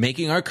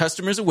 Making our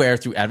customers aware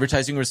through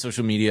advertising or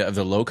social media of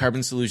the low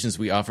carbon solutions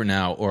we offer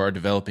now or are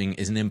developing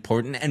is an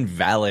important and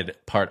valid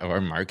part of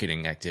our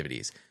marketing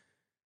activities.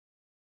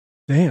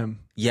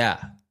 Damn.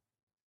 Yeah.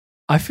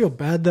 I feel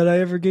bad that I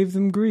ever gave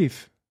them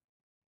grief.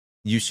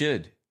 You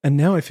should. And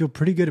now I feel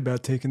pretty good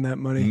about taking that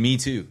money. Me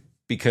too.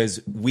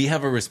 Because we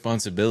have a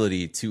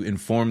responsibility to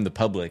inform the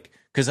public.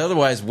 Because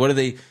otherwise, what do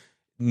they...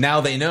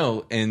 Now they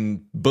know,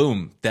 and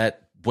boom,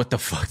 what the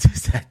fuck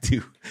does that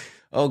do?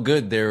 Oh,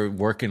 good, they're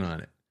working on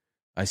it.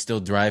 I still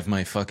drive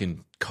my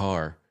fucking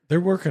car.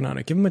 They're working on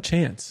it. Give them a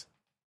chance.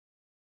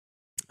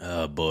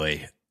 Oh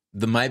boy,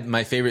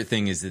 my favorite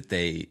thing is that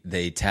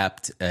they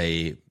tapped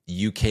a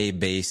UK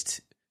based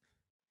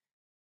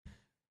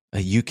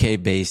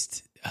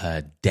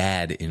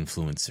dad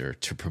influencer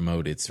to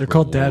promote its. They're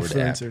called reward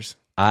dadfluencers.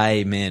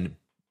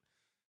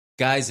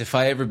 Guys, if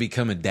I ever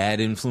become a dad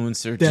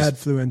influencer,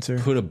 just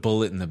put a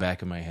bullet in the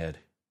back of my head,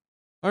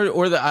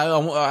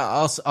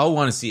 I'll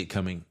want to see it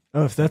coming.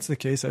 Oh, if that's the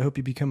case, I hope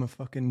you become a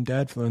fucking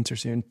dadfluencer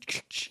soon.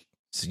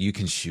 So you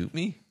can shoot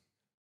me?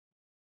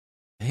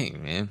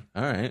 Dang, man.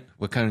 All right.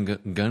 What kind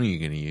of gun are you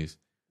going to use?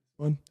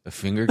 One. A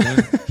finger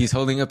gun? He's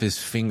holding up his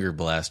finger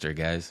blaster,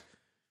 guys.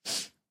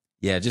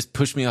 Yeah, just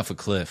push me off a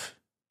cliff.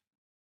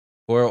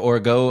 Or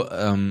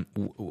go,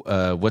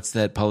 what's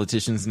that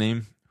politician's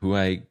name who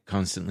I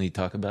constantly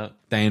talk about?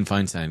 Dianne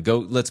Feinstein.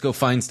 Let's go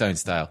Feinstein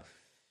style.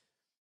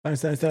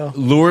 Feinstein style.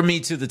 Lure me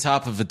to the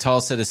top of a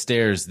tall set of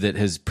stairs that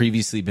has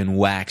previously been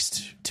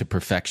waxed to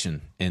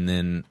perfection, and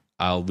then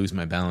I'll lose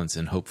my balance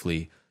and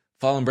hopefully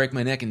fall and break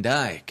my neck and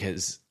die,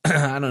 because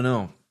I don't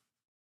know.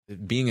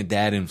 Being a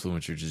dad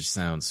influencer just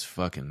sounds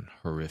fucking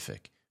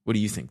horrific. What do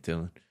you think,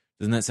 Dylan?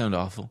 Doesn't that sound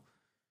awful?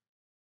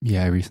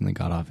 Yeah, I recently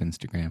got off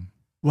Instagram.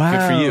 Wow.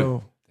 Good for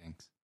you.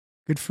 Thanks.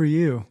 Good for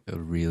you. I feel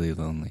really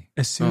lonely.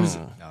 As soon as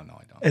No, I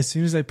don't. As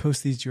soon as I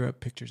post these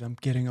Europe pictures, I'm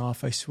getting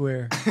off, I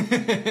swear.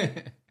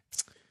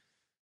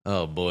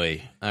 Oh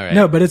boy. All right.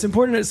 No, but it's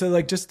important. So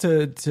like just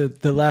to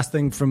the last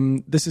thing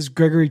from, this is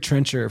Gregory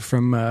Trencher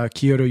from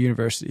Kyoto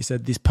University. He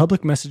said, these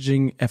public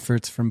messaging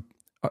efforts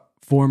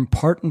form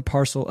part and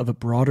parcel of a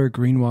broader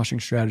greenwashing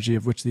strategy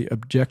of which the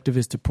objective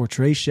is to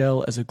portray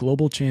Shell as a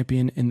global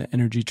champion in the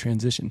energy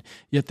transition.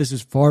 Yet this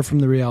is far from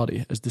the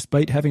reality, as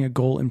despite having a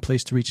goal in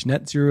place to reach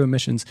net zero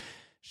emissions,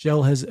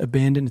 Shell has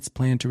abandoned its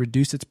plan to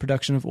reduce its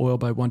production of oil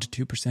by 1%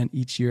 to 2%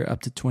 each year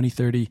up to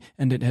 2030,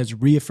 and it has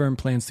reaffirmed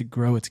plans to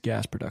grow its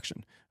gas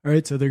production. All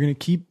right, so they're going to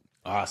keep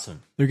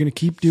awesome. They're going to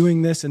keep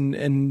doing this,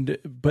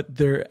 but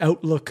their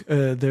outlook,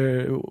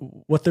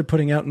 what they're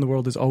putting out in the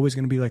world is always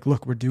going to be like,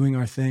 look, we're doing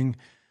our thing,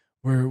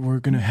 we're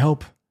going to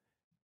help,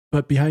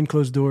 but behind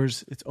closed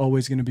doors, it's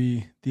always going to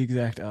be the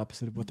exact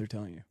opposite of what they're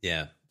telling you.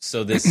 Yeah.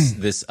 So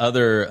this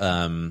other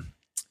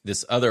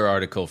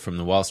article from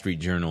the Wall Street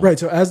Journal, right?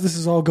 So as this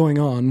is all going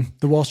on,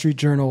 the Wall Street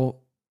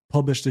Journal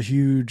published a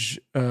huge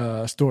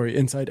story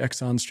inside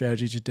Exxon's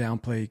strategy to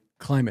downplay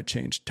climate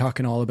change,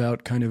 talking all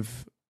about kind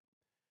of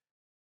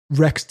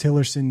Rex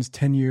Tillerson's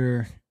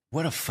tenure.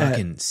 What a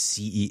fucking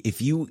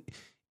CEO!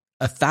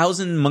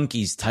 1,000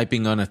 monkeys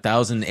typing on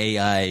 1,000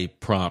 AI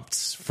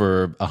prompts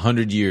for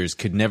 100 years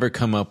could never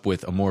come up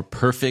with a more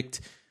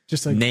perfect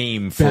Just like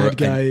name bad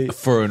guy.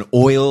 for an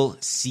oil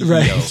CEO.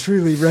 Right, it's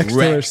really Rex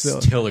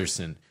Tillerson.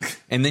 Tillerson.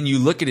 And then you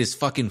look at his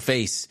fucking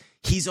face.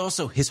 He's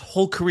also, his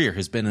whole career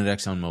has been at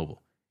ExxonMobil.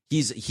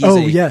 He's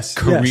a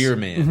career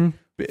man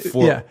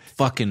for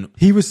fucking.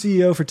 He was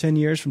CEO for 10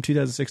 years from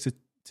 2006 to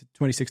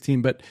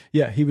 2016. But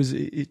yeah,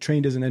 he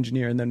trained as an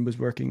engineer and then was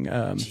working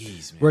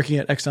working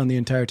at Exxon the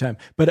entire time.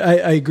 But I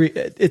agree.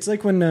 It's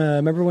like when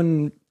remember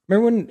when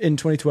in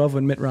 2012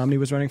 when Mitt Romney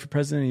was running for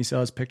president and you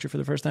saw his picture for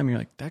the first time, you're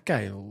like, that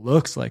guy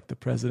looks like the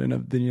president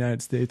of the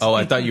United States. Oh,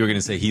 I thought you were going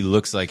to say he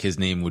looks like his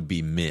name would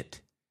be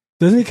Mitt.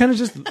 Doesn't he kind of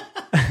just?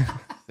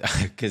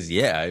 Because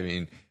I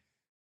mean,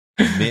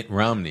 Mitt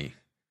Romney.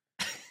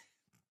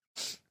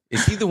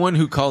 Is he the one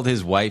who called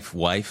his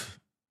wife,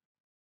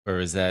 or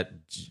is that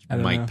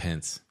Mike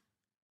Pence?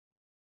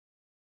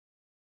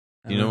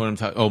 You know what I'm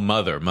talking? Oh,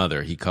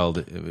 mother. He called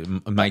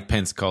it. Mike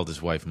Pence called his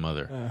wife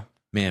mother.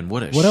 Man,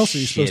 what else are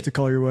you supposed to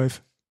call your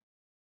wife?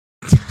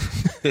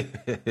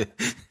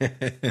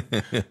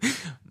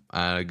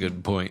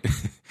 Good point.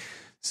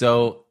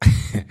 So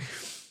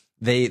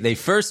they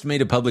first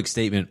made a public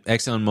statement.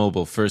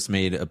 ExxonMobil first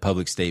made a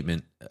public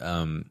statement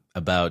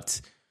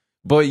about.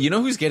 Boy, you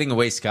know who's getting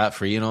away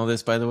scot-free in all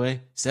this, by the way?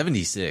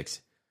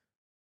 76.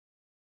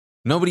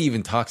 Nobody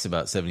even talks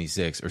about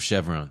 76 or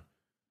Chevron.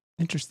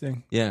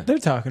 Interesting. Yeah. They're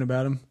talking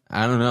about him.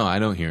 I don't know. I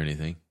don't hear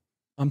anything.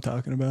 I'm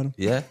talking about him.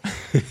 Yeah.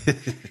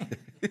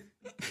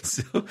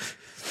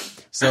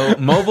 So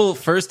Mobil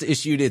first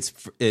issued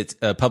its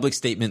public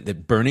statement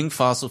that burning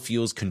fossil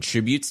fuels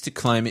contributes to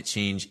climate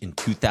change in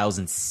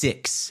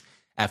 2006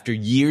 after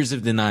years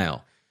of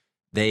denial.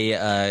 They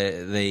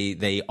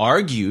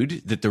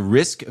argued that the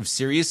risk of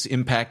serious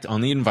impact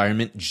on the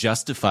environment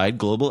justified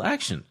global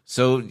action.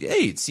 So,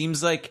 hey, it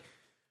seems like,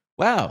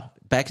 wow,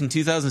 back in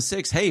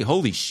 2006, hey,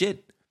 holy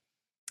shit.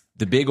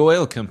 The big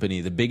oil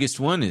company, the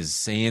biggest one, is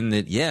saying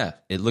that, yeah,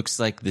 it looks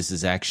like this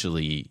is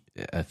actually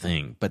a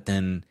thing. But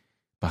then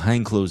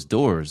behind closed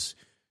doors,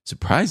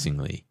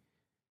 surprisingly,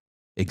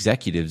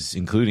 executives,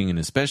 including and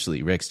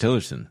especially Rex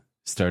Tillerson,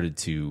 started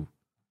to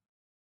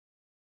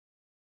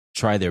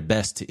try their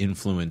best to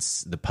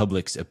influence the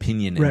public's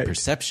opinion and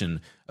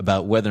perception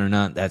about whether or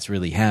not that's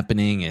really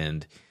happening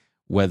and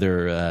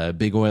whether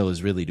big oil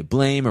is really to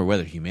blame or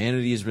whether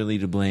humanity is really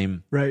to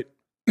blame. Right.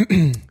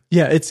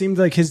 Yeah, it seemed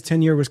like his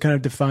tenure was kind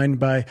of defined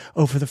by,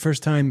 for the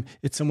first time,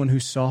 it's someone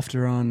who's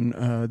softer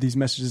on these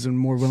messages and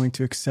more willing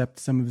to accept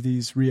some of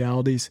these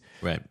realities.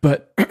 Right.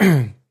 But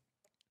that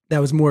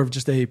was more of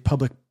just a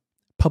public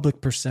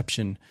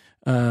perception.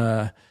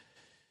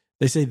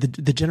 They say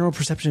the general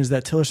perception is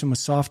that Tillerson was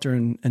softer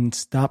and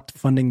stopped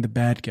funding the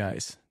bad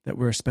guys that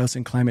were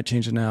espousing climate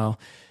change. And now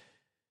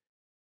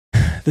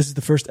this is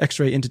the first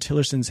x-ray into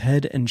Tillerson's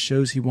head and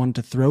shows he wanted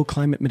to throw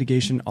climate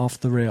mitigation off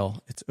the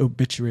rail. It's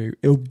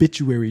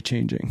obituary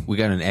changing. We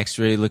got an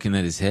x-ray looking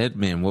at his head.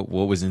 Man, what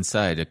was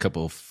inside? A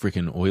couple of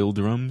freaking oil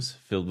drums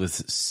filled with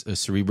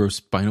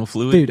cerebrospinal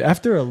fluid? Dude,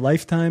 after a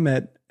lifetime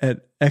at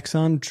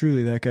Exxon,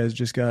 truly that guy's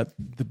just got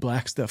the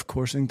black stuff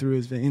coursing through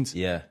his veins.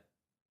 Yeah.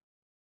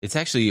 It's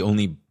actually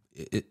only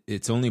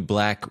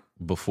black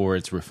before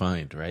it's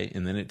refined, right?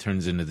 And then it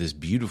turns into this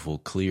beautiful,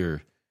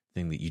 clear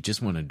thing that you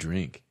just want to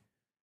drink.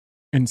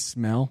 And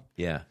smell.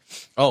 Yeah.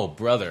 Oh,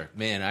 brother.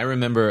 Man, I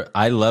remember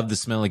I loved the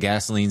smell of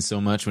gasoline so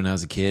much when I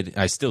was a kid.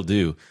 I still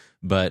do.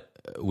 But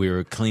we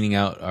were cleaning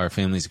out our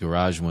family's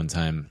garage one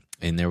time,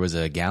 and there was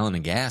a gallon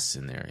of gas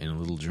in there in a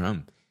little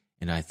drum.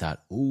 And I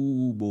thought,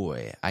 oh,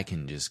 boy, I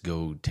can just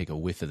go take a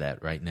whiff of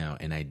that right now.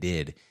 And I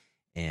did.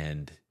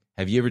 And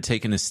have you ever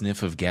taken a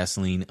sniff of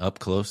gasoline up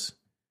close?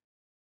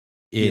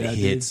 It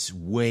hits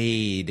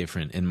way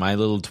different. And my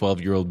little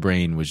 12-year-old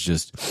brain was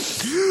just...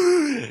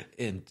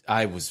 and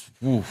I was...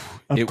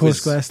 Up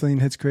close gasoline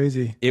hits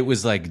crazy. It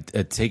was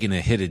like taking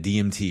a hit of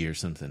DMT or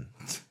something.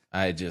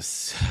 I just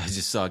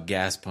saw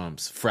gas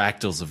pumps,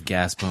 fractals of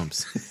gas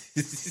pumps.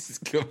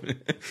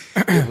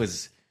 It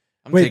was...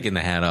 I'm taking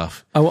the hat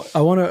off. I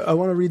want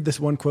to read this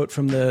one quote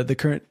from the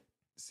current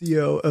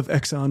CEO of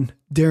Exxon,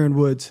 Darren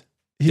Woods.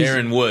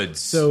 Darren Woods.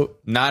 So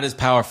not as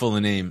powerful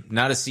a name,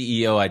 not a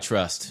CEO I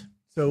trust.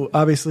 So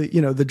obviously,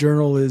 the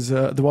journal is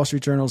the Wall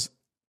Street Journal's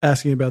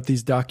asking about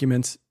these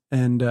documents,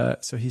 and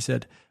so he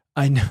said,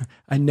 "I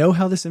know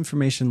how this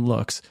information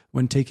looks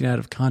when taken out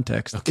of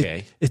context.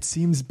 Okay, it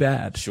seems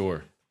bad.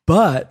 Sure,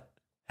 but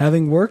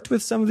having worked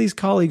with some of these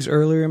colleagues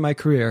earlier in my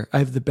career, I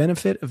have the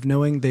benefit of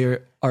knowing they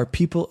are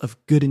people of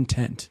good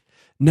intent.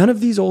 None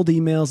of these old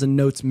emails and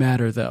notes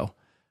matter, though."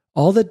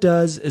 All that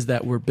does is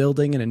that we're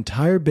building an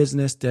entire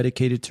business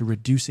dedicated to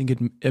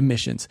reducing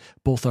emissions,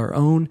 both our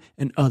own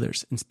and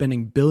others, and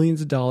spending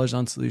billions of dollars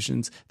on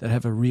solutions that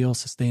have a real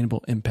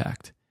sustainable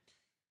impact.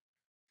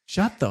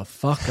 Shut the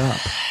fuck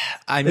up.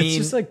 I mean, it's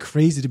just like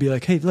crazy to be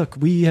like, hey, look,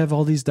 we have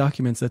all these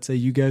documents that say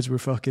you guys were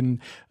fucking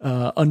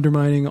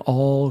undermining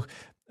all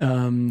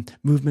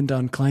movement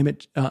on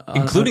climate,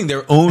 including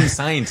their own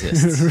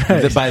scientists.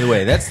 Right. By the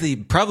way, that's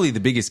probably the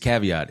biggest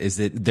caveat is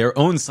that their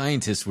own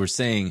scientists were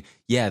saying,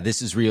 yeah,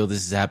 this is real,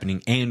 this is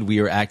happening, and we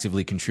are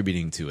actively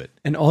contributing to it.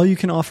 and all you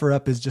can offer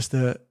up is just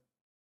out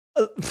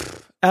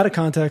of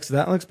context.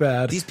 That looks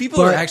bad. These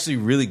people are actually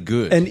really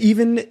good. And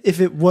even if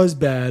it was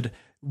bad,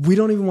 we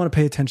don't even want to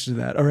pay attention to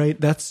that. All right.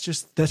 That's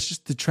just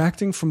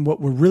detracting from what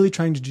we're really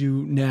trying to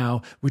do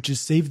now, which is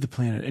save the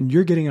planet. And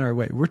you're getting in our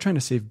way. We're trying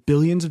to save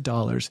billions of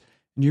dollars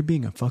and you're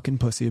being a fucking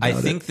pussy about it.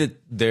 I think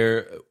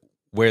that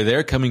where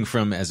they're coming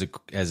from as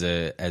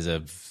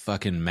a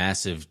fucking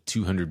massive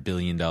 $200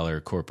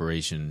 billion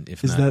corporation,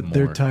 if is not that more,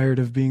 they're tired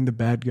of being the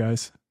bad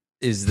guys.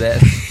 is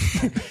that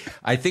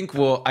I think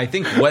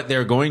what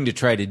they're going to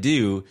try to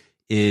do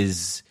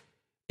is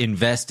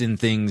invest in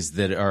things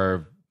that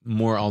are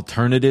more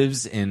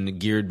alternatives and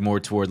geared more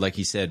toward, like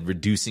he said,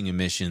 reducing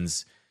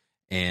emissions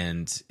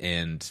and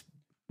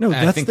No,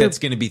 I think that's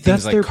going to be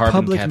things like their carbon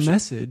public capture.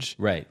 message.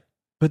 Right.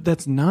 But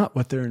that's not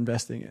what they're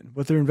investing in.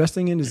 What they're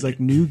investing in is like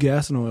new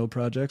gas and oil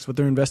projects. What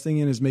they're investing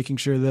in is making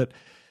sure that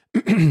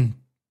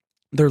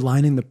they're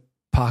lining the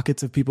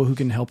pockets of people who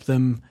can help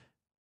them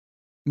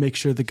make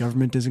sure the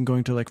government isn't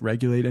going to like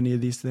regulate any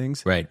of these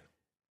things. Right.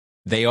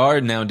 They are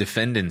now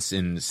defendants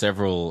in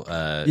several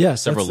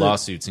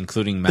lawsuits,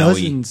 including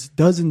Maui.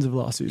 Dozens of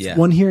lawsuits. Yeah.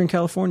 One here in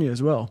California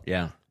as well.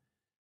 Yeah.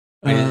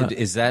 And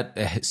is that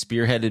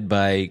spearheaded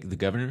by the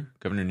Governor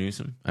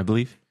Newsom, I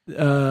believe?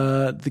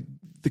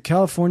 The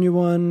California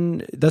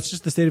one, that's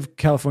just the state of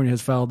California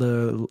has filed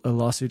a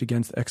lawsuit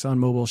against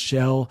ExxonMobil,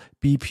 Shell,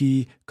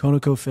 BP,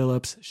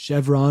 ConocoPhillips,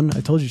 Chevron. I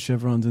told you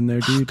Chevron's in there,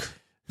 dude.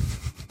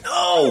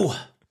 No.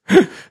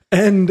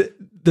 And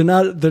they're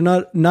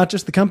not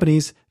just the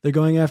companies. They're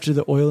going after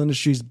the oil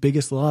industry's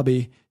biggest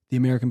lobby, the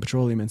American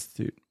Petroleum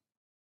Institute.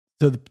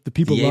 So the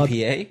people the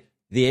APA?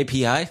 The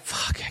API?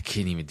 Fuck, I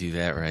can't even do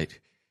that right.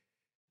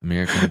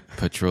 American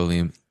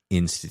Petroleum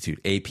Institute,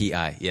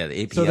 API. Yeah,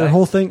 the API. So their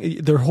whole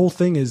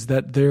thing is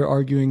that they're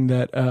arguing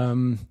that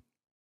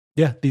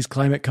these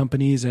climate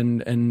companies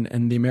and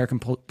the American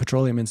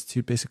Petroleum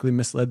Institute basically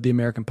misled the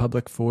American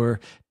public for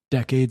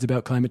decades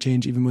about climate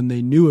change, even when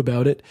they knew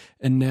about it,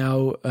 and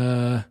now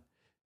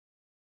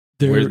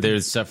they're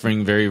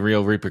suffering very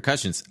real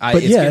repercussions.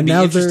 It's going to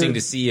be interesting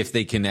to see if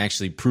they can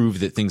actually prove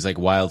that things like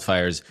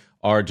wildfires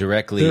are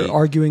directly. They're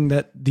arguing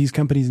that these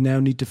companies now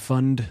need to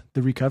fund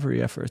the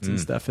recovery efforts and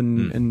stuff,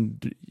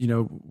 and you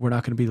know, we're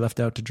not going to be left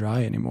out to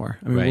dry anymore.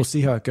 I mean, Right. We'll see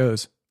how it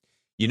goes.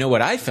 You know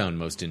what I found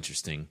most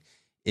interesting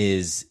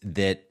is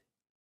that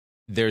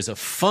there's a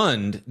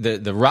fund,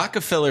 the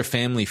Rockefeller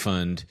Family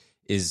Fund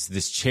is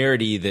this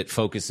charity that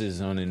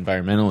focuses on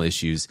environmental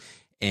issues,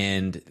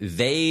 and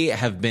they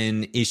have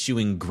been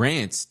issuing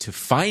grants to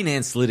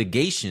finance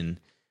litigation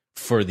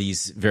for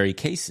these very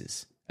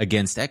cases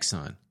against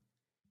Exxon.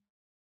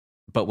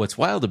 But what's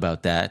wild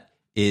about that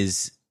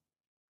is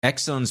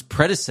Exxon's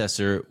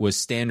predecessor was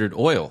Standard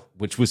Oil,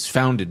 which was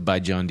founded by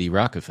John D.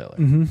 Rockefeller.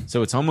 Mm-hmm.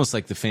 So it's almost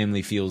like the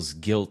family feels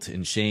guilt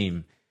and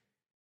shame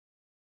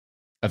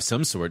of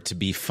some sort to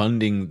be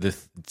funding these.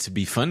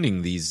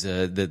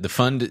 The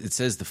fund. It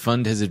says the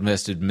fund has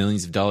invested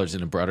millions of dollars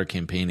in a broader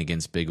campaign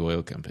against big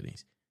oil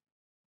companies.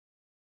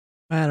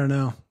 I don't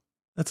know.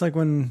 That's like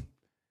when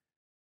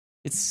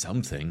It's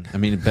something. I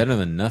mean, better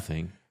than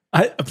nothing.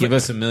 Give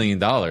us $1 million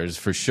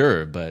for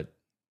sure, but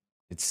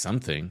it's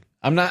something.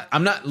 I'm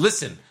not.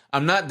 Listen,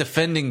 I'm not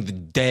defending the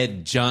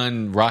dead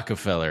John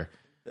Rockefeller.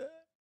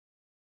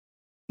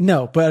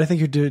 No, but I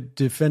think you're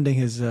defending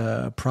his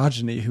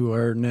progeny who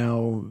are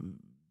now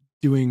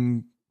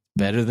doing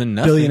Better than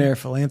nothing. billionaire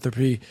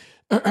philanthropy.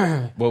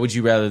 What would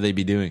you rather they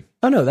be doing?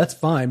 Oh no, that's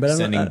fine. But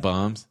Sending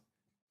bombs,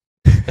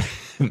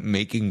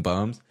 making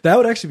bombs. that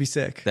would actually be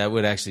sick. That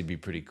would actually be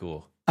pretty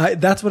cool.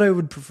 That's what I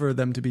would prefer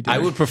them to be doing. I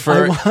would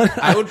prefer.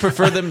 I would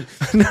prefer them.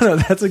 No,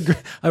 that's a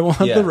great. I want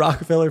Yeah. the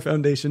Rockefeller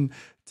Foundation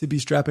to be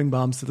strapping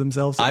bombs to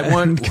themselves. I and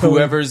want going-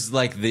 whoever's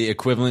like the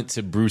equivalent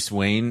to Bruce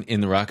Wayne in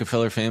the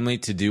Rockefeller family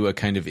to do a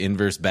kind of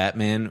inverse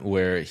Batman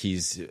where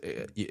he's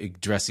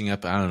dressing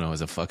up, I don't know,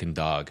 as a fucking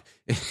dog.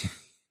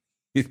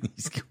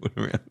 He's going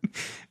around,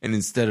 and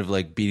instead of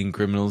like beating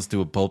criminals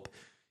to a pulp,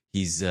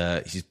 he's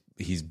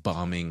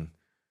bombing,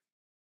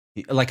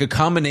 like a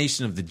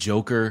combination of the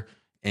Joker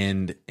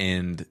and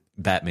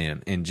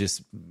Batman, and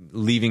just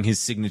leaving his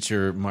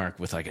signature mark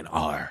with like an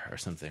R or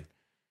something.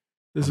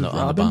 This on is the, on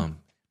the Robin. bomb.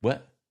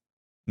 What?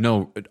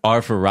 No,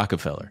 R for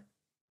Rockefeller,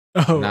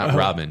 Oh, not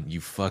Robin.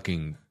 You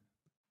fucking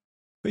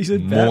You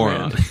said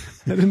moron. Batman.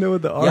 I didn't know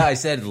what the R. Yeah, I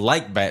said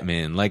like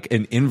Batman, like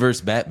an inverse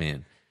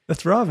Batman.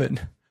 That's Robin.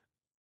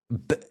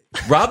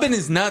 Robin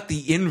is not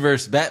the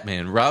inverse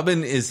Batman.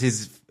 Robin is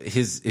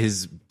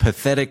his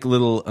pathetic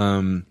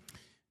little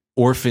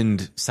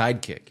orphaned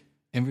sidekick.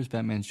 Inverse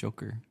Batman's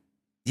Joker.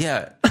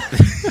 Yeah.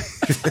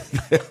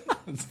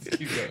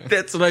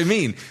 That's what I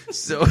mean.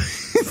 So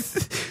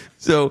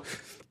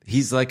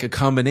he's like a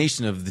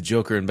combination of the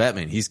Joker and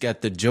Batman. He's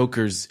got the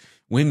Joker's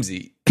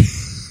whimsy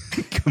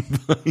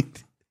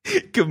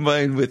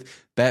combined with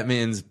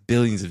Batman's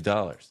billions of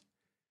dollars.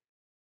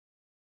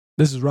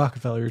 This is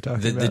Rockefeller you're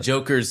talking about. The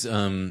Joker's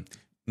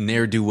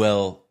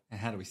ne'er-do-well. And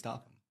how do we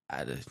stop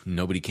him?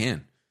 Nobody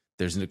can.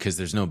 Because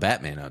there's no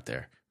Batman out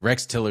there.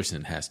 Rex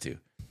Tillerson has to.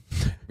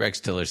 Rex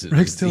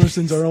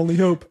Tillerson's our only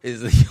hope.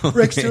 Is the only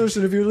Rex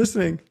Tillerson, if you're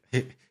listening.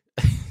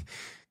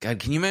 God,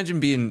 can you imagine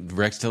being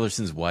Rex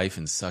Tillerson's wife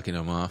and sucking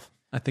him off?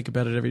 I think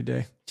about it every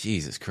day.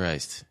 Jesus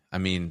Christ. I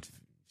mean,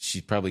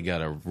 she's probably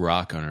got a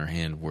rock on her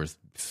hand worth...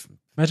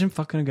 Imagine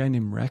fucking a guy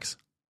named Rex.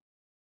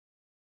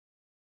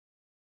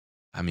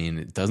 I mean,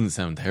 it doesn't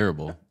sound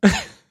terrible.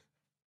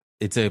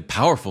 It's a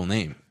powerful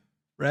name.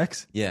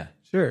 Rex? Yeah.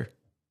 Sure.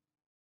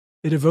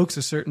 It evokes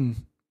a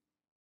certain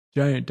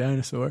giant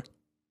dinosaur.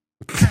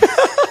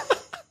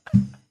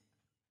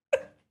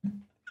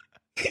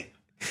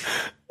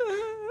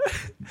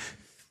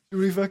 Should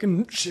we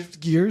fucking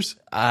shift gears?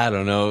 I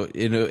don't know.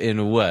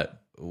 In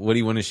what? What do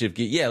you want to shift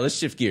gears? Yeah, let's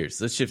shift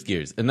gears.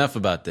 Enough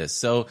about this.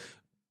 So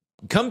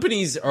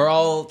companies are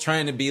all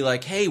trying to be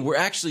like, hey, we're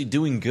actually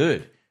doing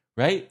good,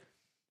 right?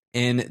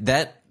 And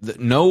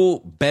no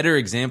better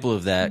example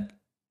of that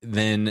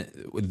than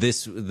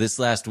this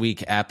last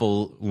week,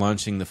 Apple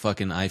launching the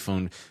fucking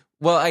iPhone.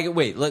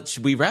 Well,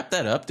 should we wrap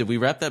that up? Did we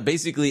wrap that?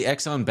 Basically,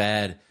 Exxon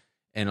bad,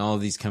 and all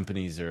of these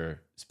companies are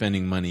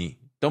spending money.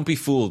 Don't be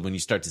fooled when you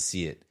start to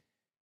see it.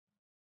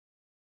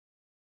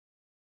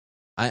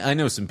 I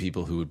know some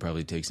people who would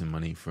probably take some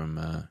money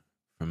from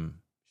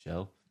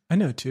Shell. I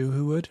know two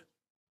who would.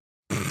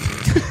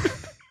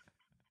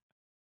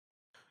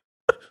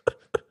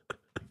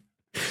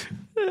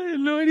 I have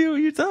no idea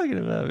what you're talking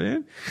about,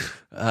 man.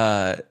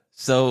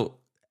 So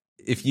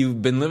if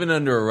you've been living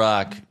under a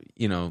rock,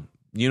 you know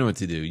what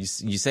to do. You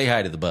say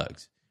hi to the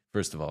bugs,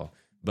 first of all.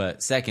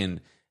 But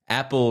second,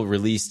 Apple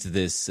released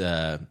this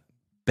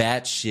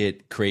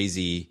batshit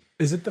crazy...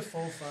 Is it the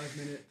full 5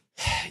 minute?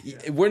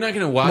 Yeah. We're not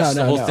going to watch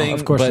the whole thing,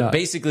 of course but not.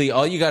 Basically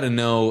all you got to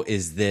know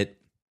is that,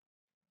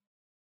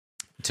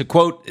 to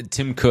quote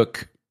Tim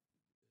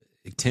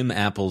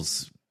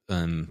Apple's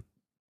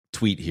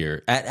tweet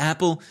here, at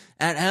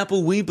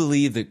Apple, we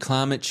believe that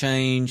climate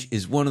change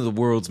is one of the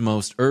world's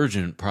most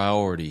urgent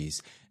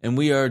priorities, and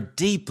we are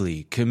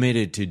deeply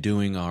committed to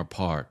doing our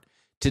part.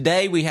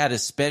 Today we had a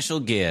special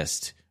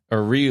guest, a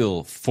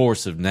real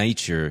force of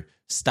nature,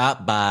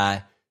 stop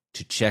by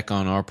to check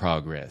on our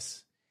progress.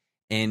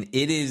 And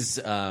it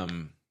is, how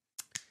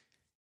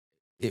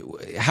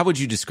would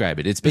you describe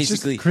it? It's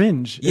basically just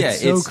cringe. Yeah,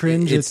 it's so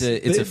cringe. It's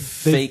a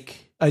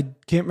fake. I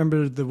can't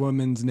remember the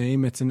woman's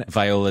name. It's an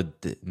Viola.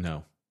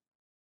 No.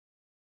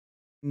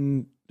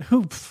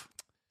 Who?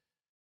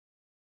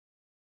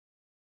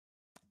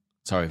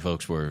 Sorry,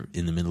 folks. We're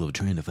in the middle of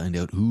trying to find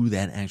out who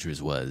that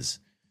actress was.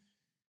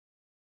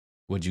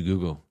 What'd you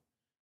Google?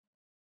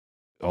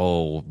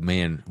 Oh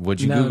man, what'd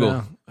you Google?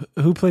 No.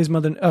 Who plays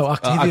Mother? Oh,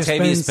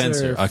 Octavia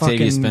Spencer.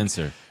 Octavia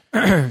Spencer.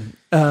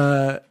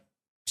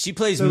 She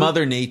plays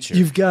Mother Nature.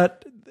 You've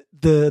got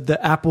the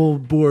Apple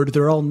board.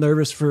 They're all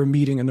nervous for a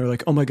meeting, and they're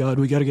like, "Oh my god,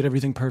 we got to get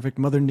everything perfect.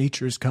 Mother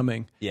Nature is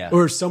coming,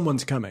 or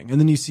someone's coming."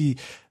 And then you see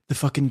the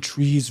fucking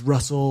trees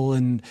rustle,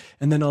 and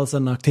then all of a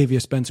sudden Octavia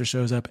Spencer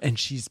shows up, and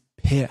she's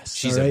pissed.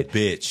 She's right? a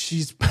bitch.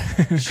 She's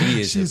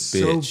she's a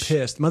bitch. So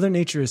pissed. Mother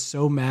Nature is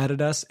so mad at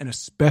us, and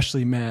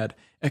especially mad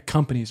at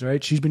companies,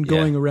 right? She's been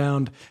going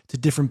around to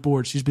different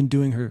boards. She's been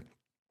doing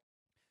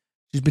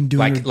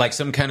like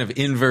some kind of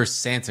inverse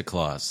Santa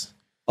Claus.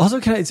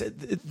 Also, can I say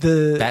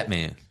the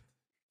Batman?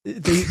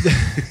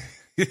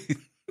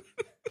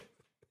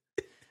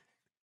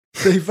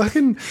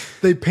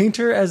 They paint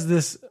her as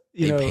this.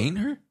 They paint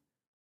her.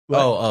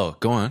 Oh,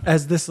 go on.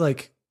 As this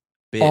like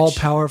bitch. All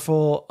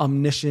powerful,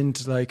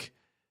 omniscient like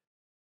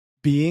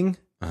being.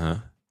 Uh-huh.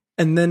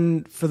 And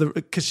then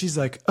because she's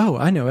like, oh,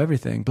 I know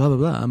everything, blah, blah,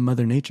 blah. I'm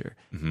Mother Nature.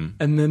 Mm-hmm.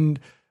 And then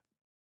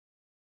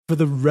for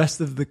the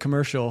rest of the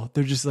commercial,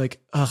 they're just like,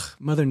 ugh,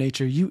 Mother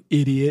Nature, you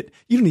idiot.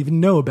 You don't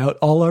even know about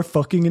all our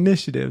fucking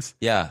initiatives.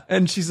 Yeah.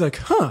 And she's like,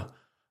 huh,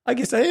 I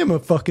guess I am a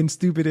fucking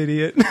stupid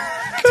idiot.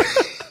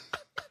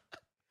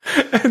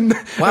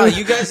 Wow,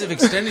 you guys have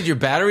extended your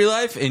battery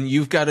life and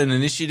you've got an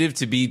initiative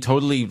to be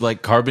totally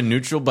like carbon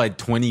neutral by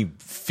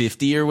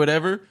 2050 or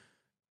whatever.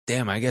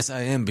 Damn, I guess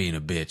I am being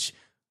a bitch.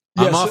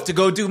 I'm off to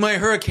go do my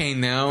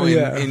hurricane now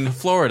in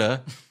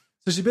Florida.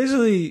 So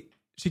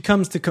she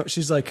comes to,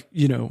 she's like,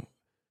 you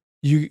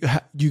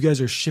guys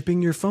are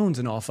shipping your phones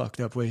in all fucked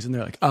up ways. And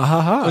they're like,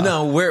 Oh,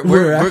 no,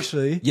 we're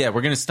actually, we're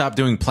going to stop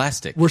doing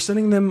plastic. We're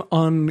sending them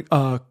on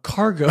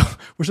cargo.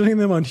 We're sending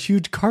them on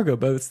huge cargo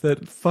boats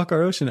that fuck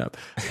our ocean up.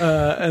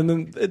 And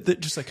then they're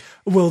just like,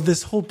 well,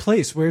 this whole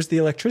place, where's the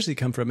electricity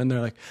come from? And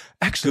they're like,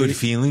 actually, good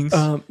feelings.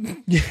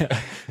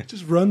 It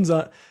just runs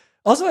on.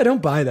 Also, I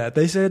don't buy that.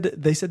 They said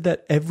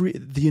that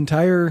the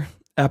entire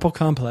Apple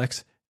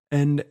complex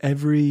and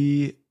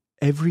every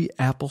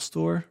Apple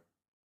store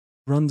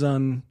runs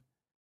on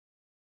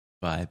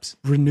vibes,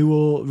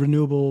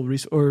 renewable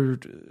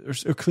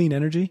resource or clean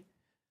energy.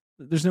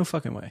 There's no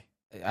fucking way.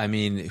 I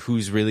mean,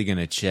 who's really going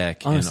to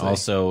check? Honestly. And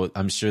also,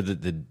 I'm sure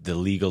that the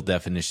legal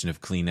definition of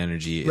clean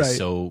energy is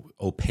so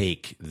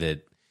opaque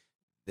that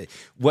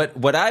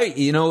what I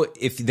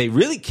if they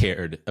really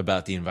cared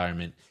about the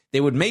environment, They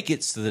would make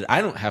it so that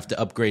I don't have to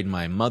upgrade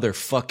my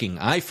motherfucking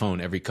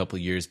iPhone every couple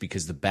of years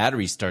because the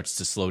battery starts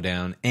to slow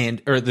down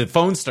or the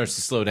phone starts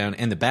to slow down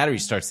and the battery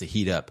starts to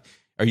heat up.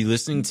 Are you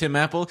listening, Tim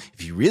Apple?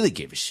 If you really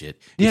gave a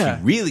shit, if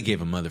you really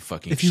gave a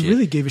motherfucking shit. If you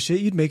really gave a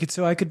shit, you'd make it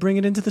so I could bring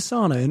it into the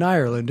sauna in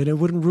Ireland and it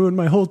wouldn't ruin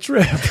my whole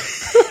trip.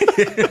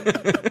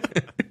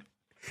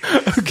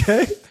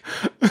 Okay?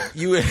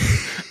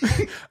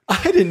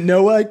 I didn't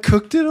know I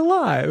cooked it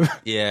alive.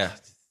 Yeah.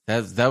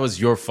 That was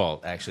your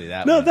fault, actually.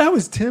 That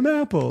was Tim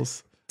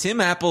Apple's.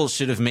 Tim Apple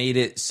should have made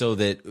it so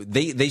that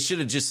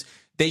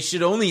they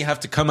should only have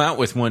to come out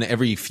with one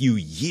every few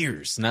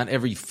years, not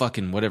every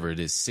fucking whatever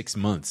it is, 6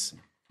 months.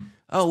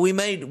 Oh, they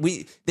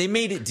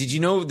made it. Did you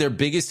know their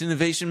biggest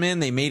innovation, man?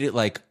 They made it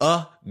like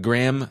a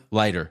gram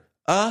lighter.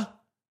 A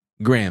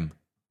gram.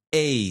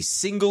 A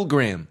single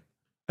gram.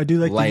 I do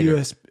like lighter.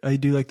 the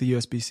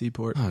USB-C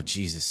port. Oh,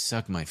 Jesus,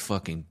 suck my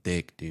fucking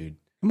dick, dude.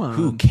 Come on.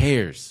 Who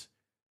cares?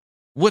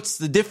 What's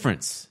the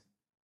difference?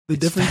 The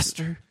difference?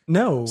 Faster?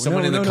 No.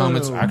 Someone in the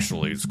comments, no.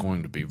 actually, it's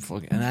going to be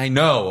fucking. And I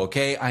know,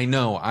 okay? I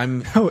know.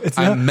 I'm mad it's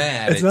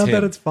at not Tim.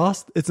 that it's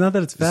fast. It's not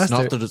that it's faster.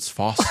 It's not that it's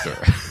faster.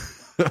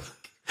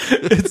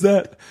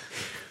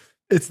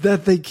 it's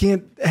that they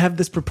can't have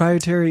this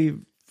proprietary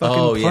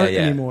fucking part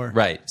anymore.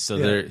 Right.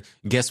 So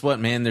guess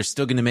what, man? They're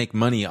still going to make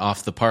money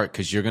off the part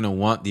because you're going to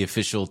want the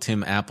official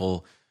Tim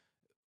Apple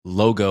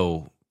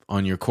logo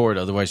on your cord.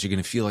 Otherwise, you're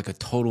going to feel like a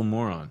total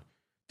moron.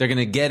 They're going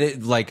to get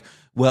it like,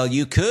 well,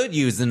 you could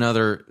use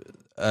another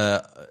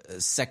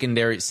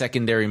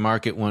secondary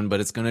market one, but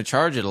it's going to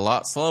charge it a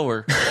lot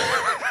slower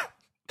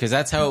because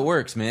that's how it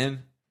works,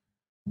 man.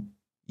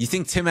 You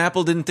think Tim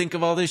Apple didn't think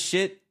of all this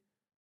shit?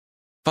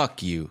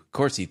 Fuck you. Of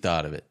course he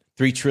thought of it.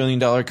 $3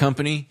 trillion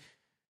company.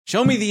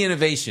 Show me the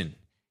innovation.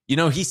 You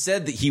know, he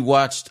said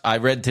that I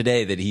read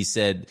today that he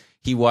said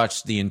he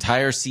watched the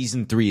entire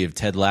season 3 of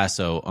Ted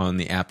Lasso on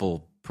the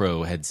Apple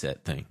Pro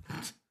headset thing.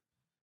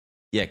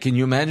 Yeah, can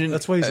you imagine?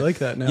 That's why he's like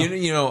that now.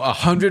 You know,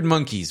 100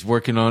 monkeys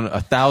working on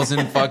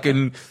 1,000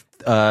 fucking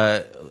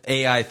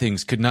AI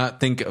things could not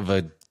think of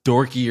a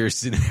dorkier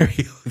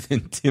scenario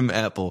than Tim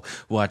Apple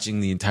watching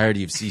the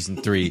entirety of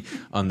season 3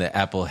 on the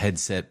Apple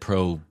headset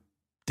Pro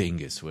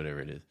dingus,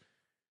 whatever it is.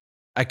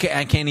 I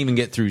can't even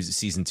get through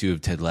season 2 of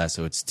Ted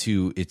Lasso. It's just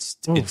too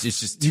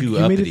uppity.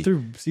 You made it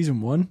through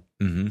season 1?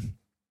 Mm-hmm.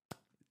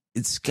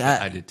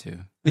 I did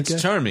too.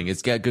 It's charming.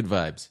 It's got good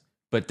vibes.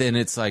 But then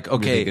it's like,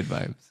 okay, really good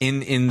vibes.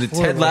 In the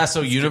Ted Lasso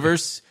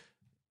universe,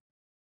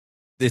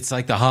 it's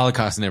like the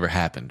Holocaust never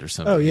happened or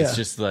something. Oh, yeah. It's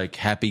just like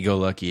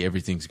happy-go-lucky.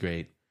 Everything's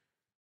great.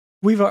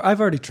 I've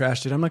already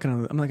trashed it.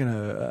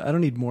 I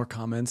don't need more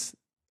comments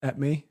at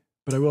me,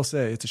 but I will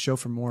say it's a show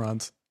for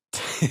morons.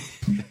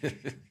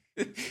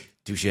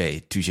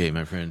 Touche,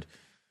 my friend.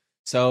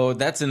 So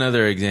that's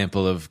another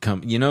example of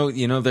there's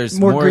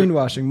more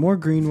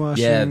greenwashing.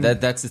 Yeah,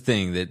 that's the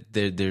thing, that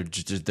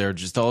they're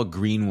just all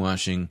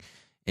greenwashing.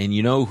 And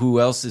you know who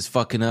else is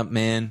fucking up,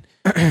 man?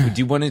 Do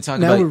you want to talk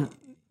now about?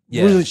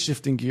 We're really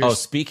shifting gears. Oh,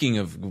 speaking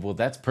of,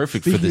 that's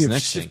perfect for this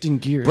next thing. Shifting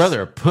gears,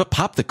 brother.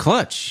 Pop the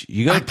clutch.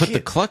 You got to put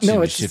the clutch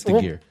in to shift the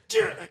gear.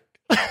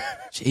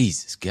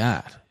 Jesus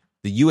God,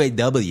 the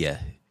UAW.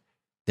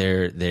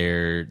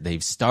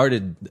 They've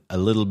started a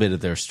little bit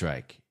of their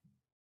strike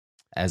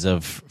as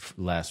of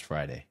last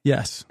Friday.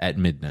 Yes, at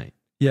midnight.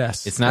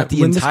 Yes, it's not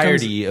the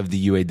entirety of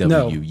the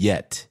UAW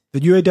yet. The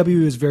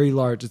UAW is very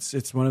large.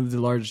 It's one of the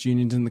largest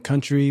unions in the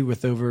country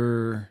with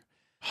over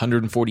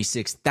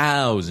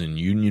 146,000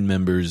 union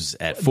members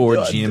at Ford,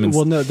 GM. And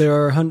well, no, there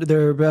are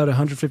about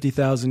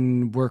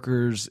 150,000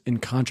 workers in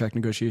contract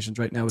negotiations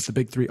right now with the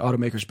big 3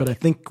 automakers. But I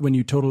think when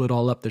you total it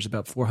all up, there's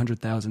about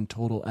 400,000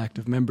 total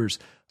active members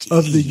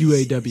of the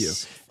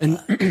UAW,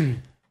 and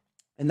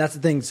and that's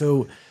the thing.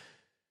 So,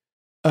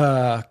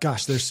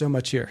 there's so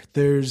much here.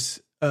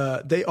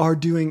 They are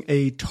doing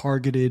a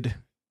targeted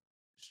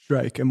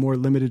strike, a more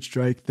limited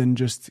strike than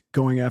just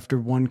going after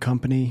one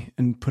company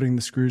and putting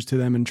the screws to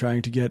them and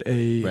trying to get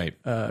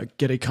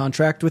a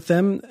contract with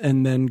them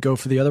and then go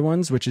for the other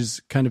ones, which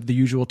is kind of the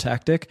usual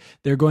tactic.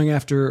 They're going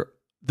after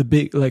the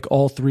big, like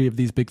all 3 of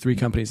these big 3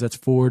 companies. That's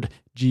Ford,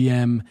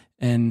 GM,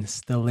 and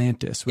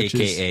Stellantis, which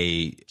AKA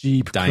is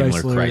Jeep,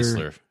 Daimler,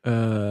 Chrysler,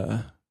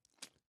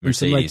 Mercedes,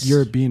 some like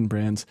European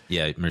brands.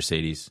 Yeah,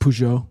 Mercedes,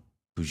 Peugeot.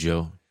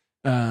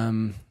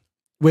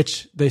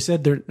 Which they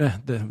said they're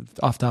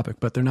off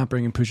topic, but they're not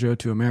bringing Peugeot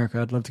to America.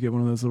 I'd love to get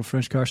one of those little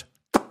French cars.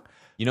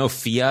 You know,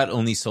 Fiat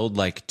only sold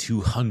like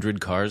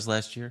 200 cars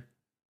last year.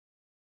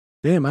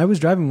 Damn, I was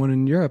driving one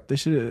in Europe.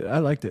 I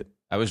liked it.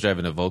 I was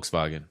driving a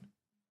Volkswagen.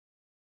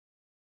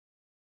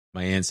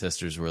 My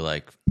ancestors were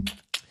like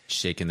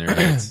shaking their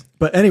heads.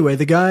 But anyway,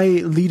 the guy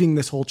leading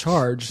this whole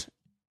charge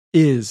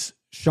is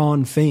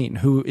Sean Fain,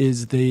 who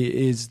is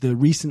the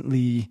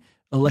recently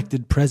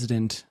elected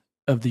president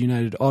of the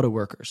United Auto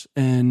Workers.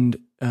 And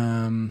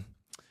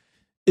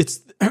it's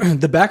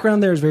the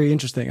background there is very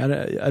interesting.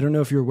 I don't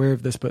know if you're aware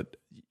of this, but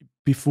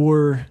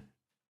before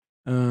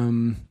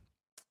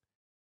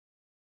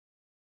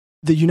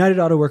the United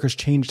Auto Workers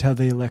changed how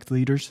they elect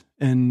leaders,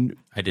 and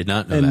I did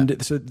not know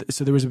that.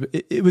 So there was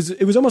it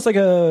was almost like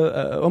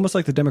almost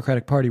like the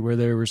Democratic Party where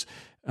there was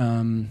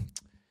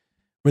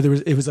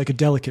it was like a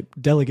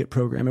delegate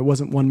program. It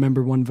wasn't one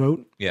member, one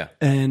vote. Yeah.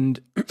 And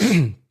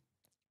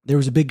there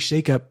was a big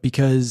shakeup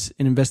because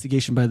an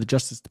investigation by the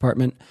Justice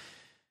Department,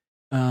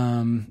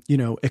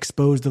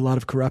 exposed a lot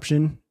of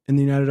corruption in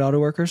the United Auto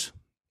Workers.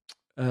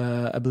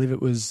 I believe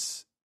it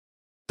was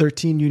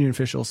 13 union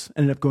officials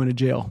ended up going to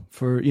jail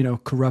for,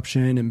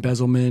 corruption,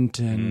 embezzlement,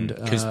 and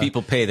because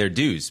people pay their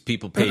dues.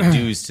 People pay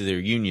dues to their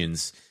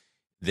unions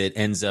that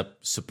ends up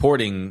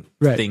supporting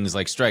things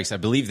like strikes. I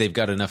believe they've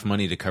got enough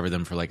money to cover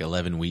them for like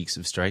 11 weeks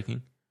of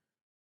striking.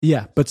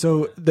 Yeah, but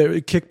so there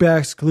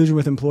kickbacks, collusion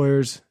with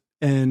employers,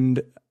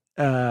 and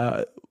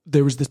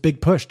there was this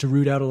big push to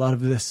root out a lot of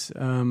this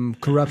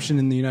corruption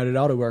in the United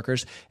Auto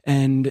Workers.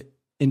 And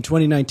in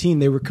 2019,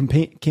 they were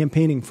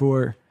campaigning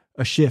for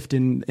a shift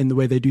in the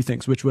way they do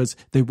things, which was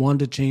they wanted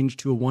to change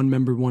to a one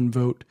member, one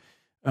vote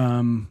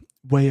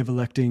way of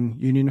electing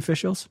union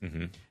officials.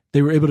 Mm-hmm.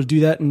 They were able to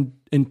do that in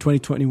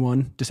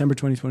 2021, December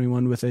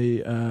 2021, with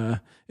an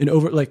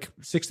over like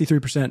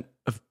 63%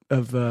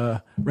 of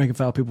rank and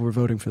file people were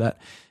voting for that.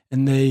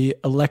 And they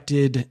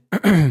elected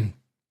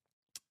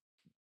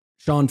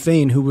Sean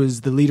Fain, who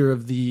was the leader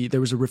of there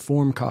was a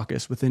reform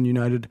caucus within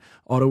United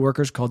Auto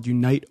Workers called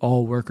Unite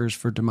All Workers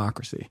for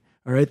Democracy.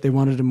 All right. They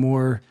wanted a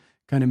more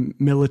kind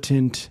of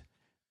militant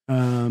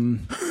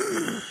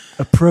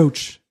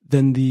approach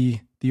than the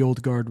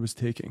old guard was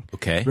taking.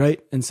 Okay.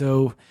 Right. And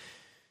so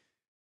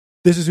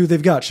this is who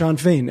they've got, Sean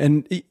Fain.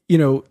 And,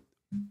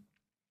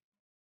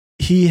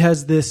 he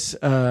has this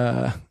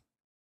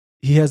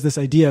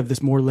idea of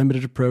this more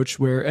limited approach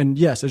where, and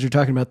yes, as you're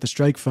talking about the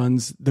strike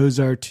funds, those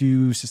are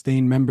to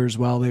sustain members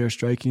while they are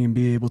striking and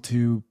be able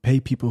to pay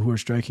people who are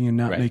striking and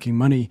not making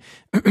money.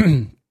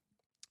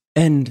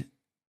 And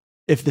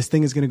if this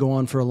thing is going to go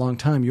on for a long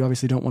time, you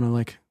obviously don't want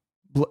to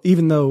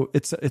even though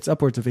it's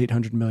upwards of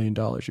 $800 million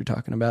you're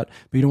talking about,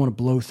 but you don't want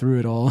to blow through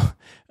it all.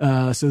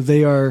 So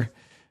they are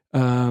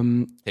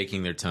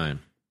taking their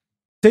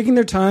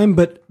time,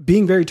 but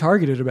being very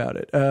targeted about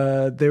it.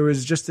 There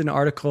was just an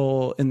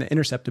article in The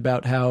Intercept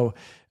about how,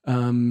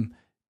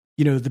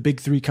 the big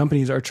three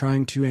companies are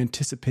trying to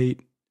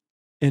anticipate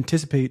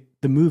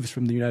the moves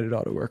from the United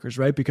Auto Workers,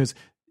 right? Because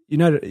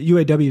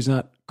UAW is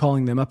not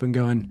calling them up and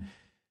going,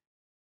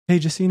 hey,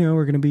 just so you know,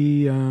 we're going to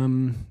be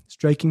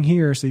striking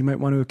here, so you might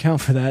want to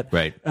account for that.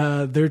 Right.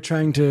 They're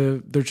trying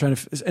to,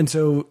 and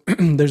so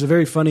there's a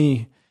very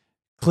funny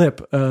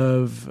clip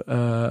of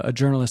a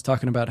journalist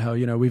talking about how,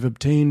 we've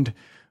obtained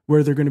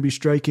where they're going to be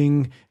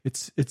striking.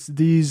 It's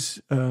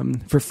these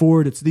for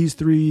Ford, it's these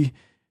three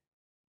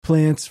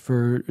plants.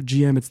 For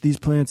GM, it's these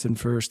plants, and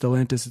for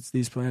Stellantis, it's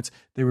these plants.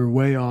 They were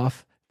way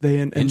off.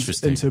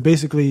 Interesting. And so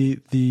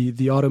basically, the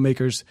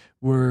automakers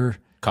were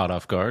caught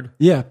off guard.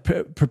 Yeah,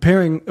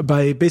 preparing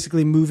by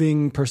basically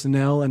moving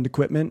personnel and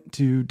equipment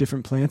to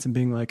different plants and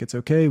being like, it's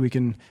okay, we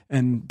can.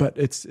 But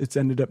it's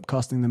ended up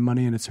costing them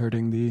money, and it's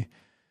hurting the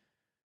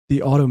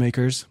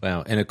automakers.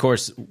 Wow. And of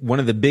course, one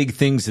of the big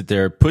things that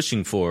they're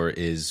pushing for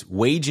is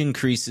wage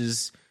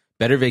increases,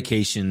 better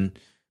vacation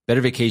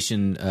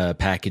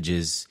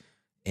packages,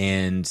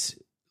 and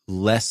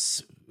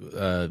less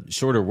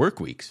shorter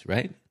work weeks,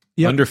 right?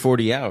 Yep. Under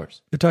 40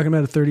 hours. They're talking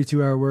about a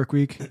 32-hour work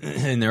week.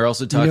 And they're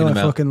also talking about...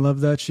 I fucking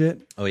love that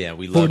shit. Oh, yeah,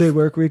 we love... 4-day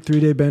work week,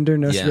 3-day bender,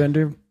 no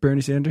surrender, Bernie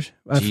Sanders.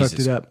 I fucked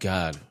it up.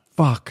 God.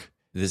 Fuck.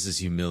 This is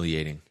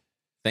humiliating.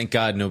 Thank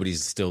God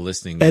nobody's still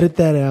listening. Edit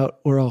that out,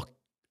 or I'll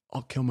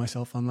kill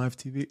myself on live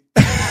TV.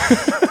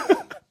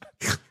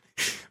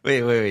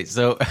 Wait.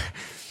 So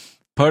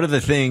part of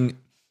the thing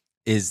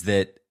is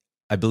that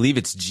I believe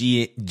it's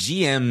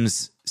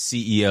GM's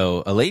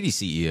CEO, a lady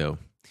CEO,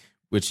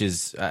 which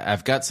is,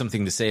 I've got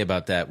something to say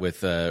about that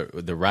with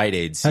the Rite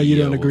Aid CEO. How you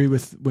don't agree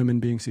with women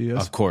being CEOs?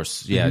 Of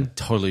course. Yeah,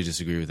 Totally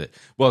disagree with it.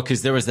 Well,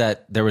 because there was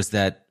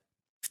that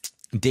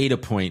data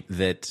point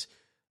that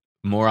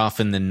more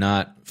often than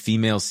not,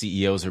 female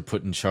CEOs are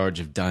put in charge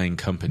of dying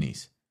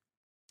companies.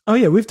 Oh,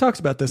 yeah, we've talked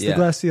about this, the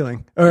glass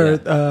ceiling.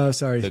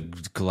 Sorry.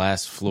 The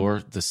glass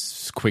floor,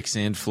 the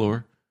quicksand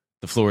floor.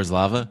 The floor is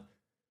lava.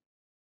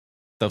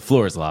 The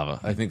floor is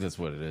lava. I think that's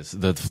what it is.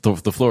 The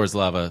floor is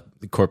lava,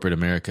 corporate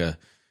America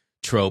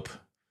trope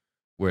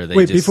where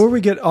they before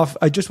we get off,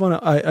 I just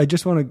want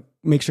to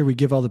make sure we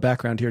give all the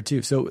background here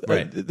too. So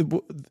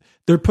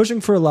they're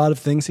pushing for a lot of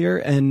things here,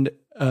 and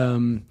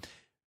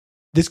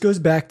this goes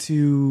back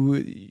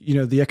to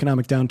the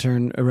economic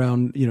downturn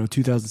around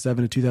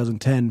 2007 to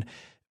 2010.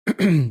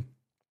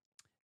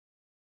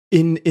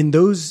 In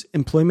those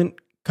employment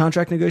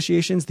contract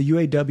negotiations, the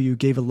UAW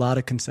gave a lot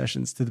of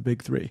concessions to the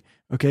big three.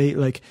 Okay,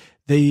 like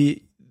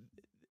they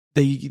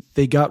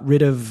got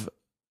rid of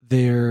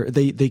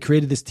they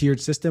created this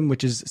tiered system,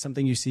 which is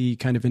something you see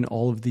kind of in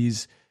all of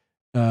these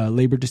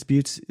labor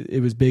disputes.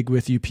 It was big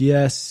with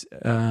UPS.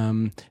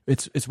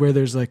 It's where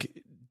there's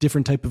like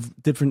different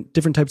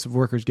types of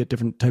workers get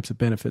different types of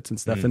benefits and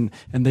stuff, and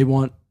they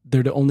want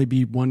there to only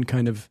be one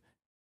kind of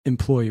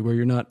employee, where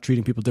you're not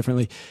treating people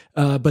differently.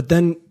 But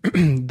then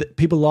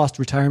people lost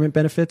retirement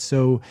benefits.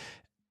 So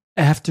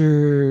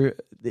after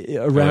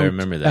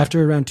remember that.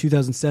 after around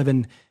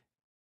 2007,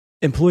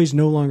 employees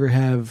no longer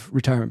have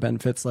retirement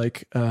benefits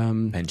like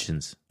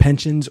pensions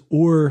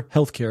or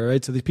healthcare,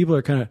 right? So these people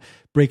are kind of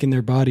breaking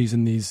their bodies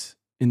in these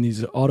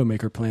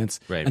automaker plants,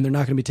 right? And they're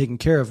not going to be taken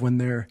care of when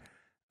they're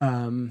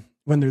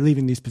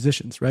leaving these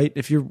positions, right?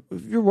 If you're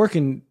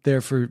working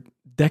there for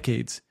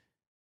decades,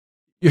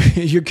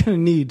 you're going to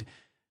need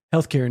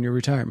healthcare in your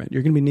retirement.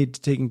 You're going to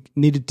be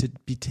needed to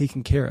be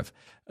taken care of,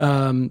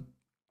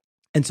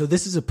 and so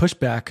this is a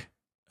pushback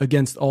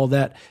against all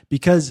that,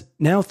 because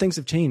now things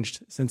have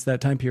changed since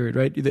that time period,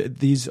 right?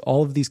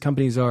 All of these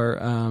companies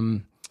are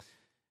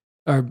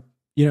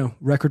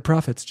record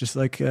profits, just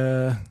like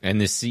and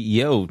the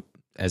CEO,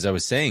 as I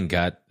was saying,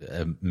 got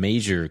a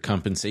major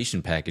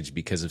compensation package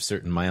because of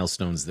certain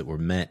milestones that were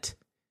met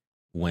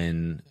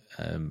when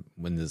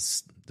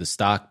the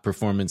stock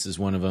performance is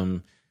one of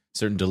them,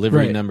 certain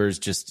delivery Right.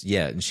 numbers,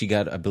 and she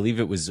got, I believe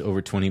it was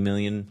over 20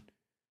 million.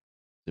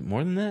 Is it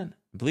more than that?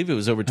 I believe it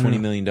was over $20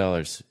 million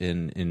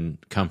in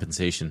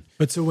compensation.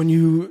 But so when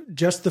you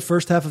just the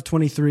first half of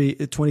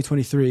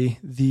 2023,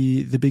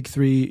 the big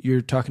three,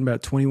 you're talking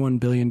about $21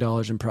 billion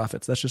in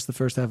profits. That's just the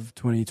first half of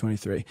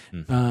 2023.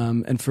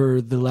 Mm-hmm. And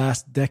for the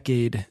last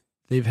decade,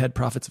 they've had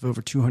profits of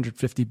over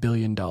 $250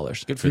 billion. Good for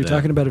so you're them.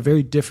 talking about a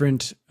very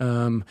different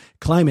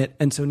climate.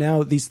 And so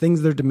now these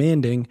things they're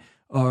demanding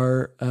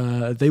are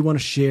they want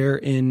to share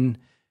in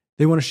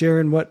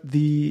what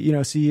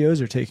the CEOs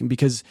are taking,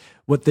 because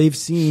what they've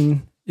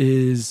seen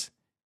is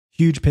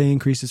huge pay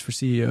increases for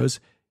CEOs,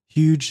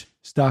 huge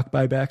stock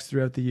buybacks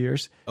throughout the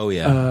years. Oh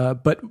yeah.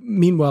 But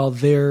meanwhile,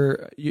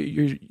 they're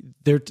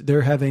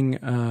having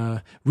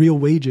real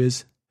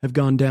wages have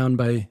gone down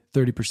by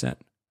 30%.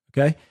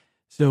 Okay,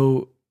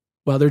 so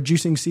while they're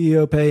juicing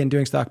CEO pay and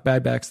doing stock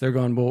buybacks, they're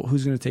going, well,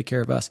 who's going to take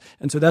care of us?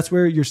 And so that's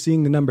where you're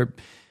seeing the number.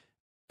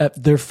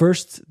 At the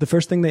first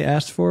thing they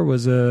asked for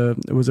was a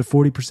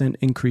 40%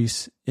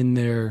 increase in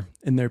their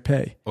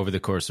pay over the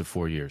course of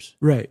 4 years.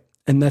 Right.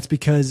 And that's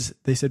because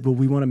they said, well,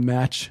 we want to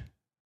match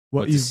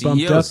what the you've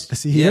bumped up CEOs. the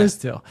CEOs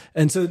still.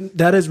 And so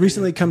that has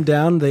recently come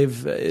down.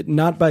 They've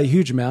not by a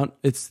huge amount.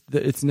 It's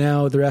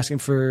now they're asking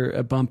for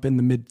a bump in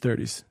the mid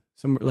 30s,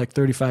 somewhere like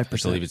 35%. I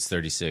believe it's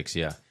 36.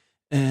 Yeah.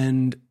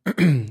 And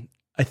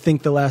I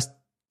think the last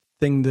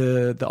thing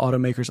the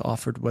automakers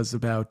offered was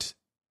about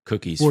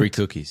Cookies, free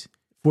cookies.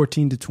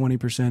 14 to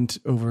 20%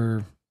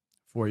 over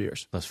 4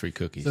 years. Plus free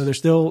cookies. So they're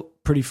still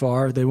pretty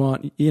far. They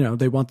want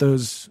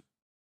those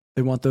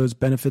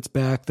benefits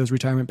back, those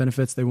retirement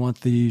benefits. They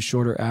want the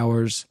shorter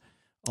hours,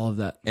 all of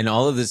that. And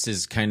all of this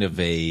is kind of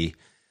a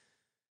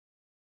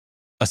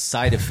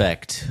side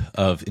effect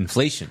of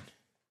inflation,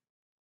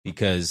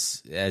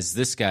 because as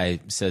this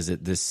guy says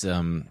it, this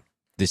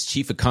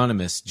chief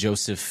economist,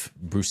 Joseph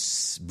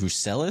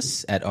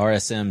Bruxelles at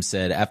RSM,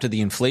 said, after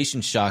the inflation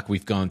shock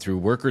we've gone through,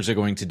 workers are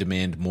going to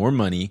demand more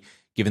money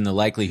given the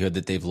likelihood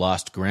that they've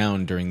lost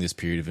ground during this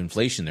period of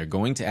inflation. They're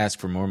going to ask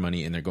for more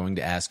money, and they're going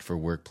to ask for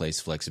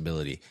workplace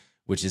flexibility,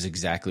 which is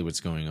exactly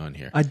what's going on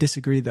here. I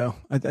disagree, though.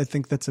 I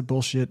think that's a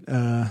bullshit.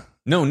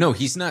 No,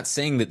 he's not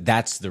saying that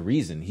that's the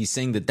reason. He's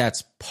saying that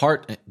that's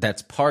part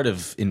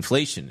of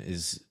inflation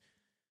is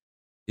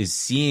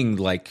seeing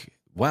like,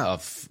 wow,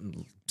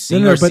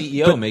 seeing our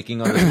CEO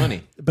making all this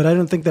money. But I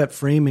don't think that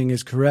framing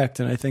is correct,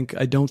 and I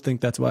don't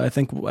think that's why. I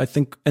think,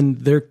 and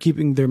they're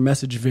keeping their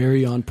message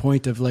very on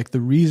point of like,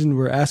 the reason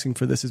we're asking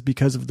for this is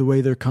because of the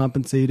way they're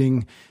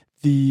compensating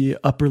the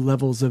upper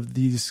levels of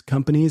these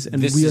companies,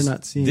 and we are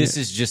not seeing this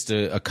it. is just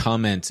a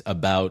comment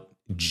about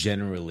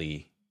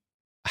generally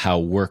how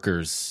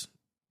workers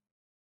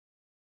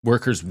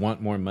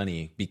want more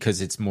money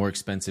because it's more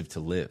expensive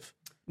to live.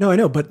 No, I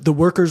know, but the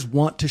workers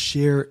want to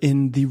share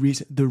in the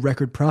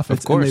record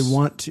profits, Of course. and they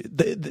want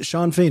to.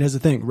 Sean Fain has a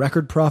thing: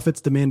 record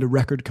profits demand a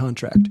record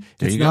contract.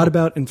 There It's you not go.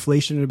 about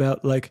inflation.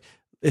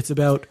 It's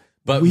about.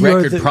 But we are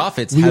record the-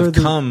 profits we are have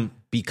the- come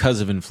because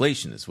of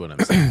inflation, is what I'm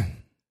saying.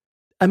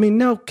 I mean,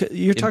 no,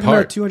 you're talking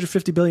part. about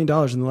 $250 billion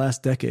in the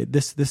last decade.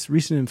 This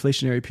recent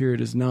inflationary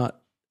period is not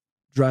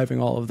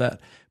driving all of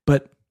that,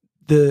 but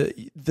they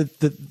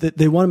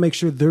want to make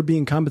sure they're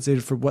being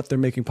compensated for what they're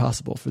making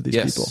possible for these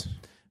Yes. people.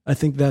 I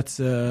think that's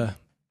I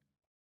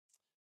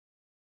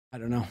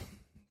don't know,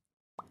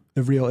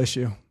 the real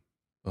issue.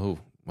 Oh,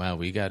 wow.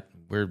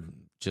 We're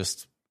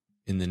just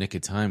in the nick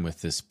of time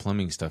with this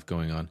plumbing stuff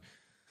going on.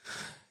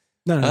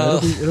 No,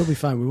 it'll be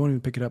fine. We won't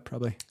even pick it up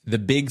probably.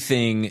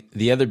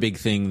 The other big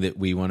thing that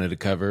we wanted to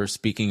cover,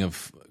 speaking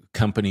of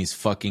companies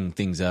fucking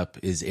things up,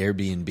 is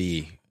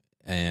Airbnb.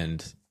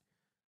 And,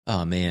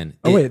 oh man.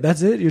 Wait,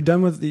 that's it? You're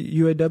done with the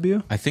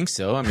UAW? I think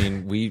so. I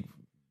mean,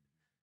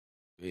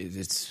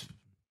 it's,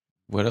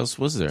 what else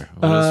was there?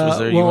 What else was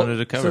there you wanted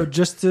to cover?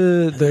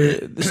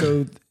 So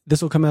so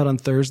this will come out on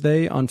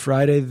Thursday. On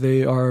Friday,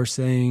 they are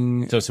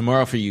saying, So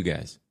tomorrow for you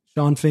guys.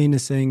 Sean Fain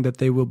is saying that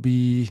they're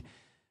going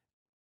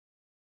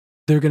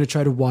to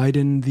try to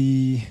widen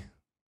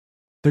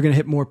they're going to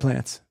hit more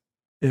plants.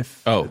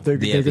 if Oh, they're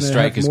the going to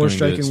strike have is more going to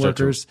striking start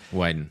to workers,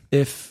 widen.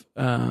 if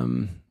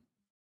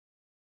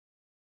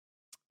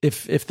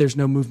there's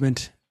no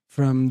movement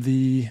from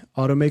the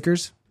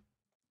automakers.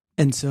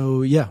 And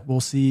so, yeah,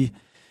 we'll see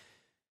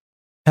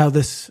how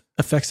this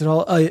affects it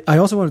all. I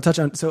also want to touch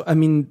on, so, I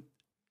mean,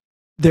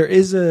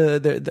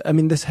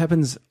 this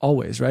happens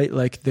always, right?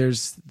 Like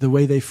there's the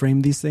way they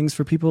frame these things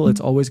for people. It's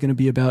always going to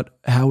be about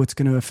how it's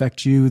going to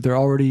affect you. They're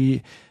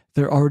already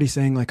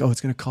saying like, oh,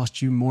 it's going to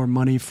cost you more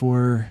money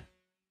for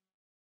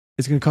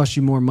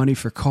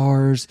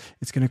cars.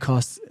 It's going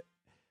to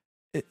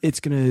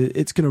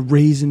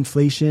raise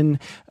inflation.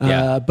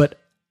 But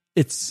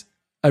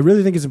I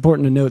really think it's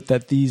important to note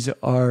that these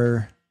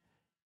are,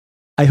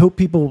 I hope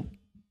people,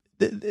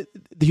 the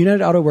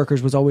United Auto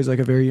Workers was always like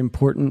a very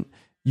important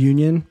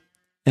union,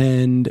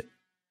 and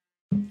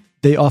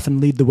they often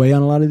lead the way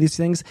on a lot of these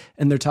things.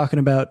 And they're talking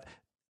about,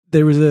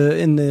 there was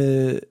in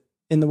the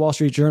Wall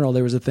Street Journal,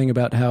 there was a thing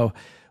about how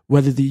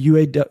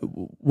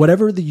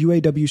whatever the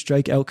UAW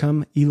strike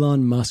outcome,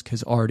 Elon Musk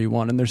has already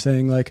won. And they're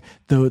saying like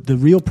the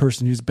real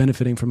person who's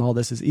benefiting from all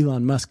this is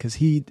Elon Musk, because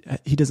he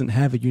doesn't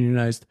have a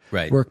unionized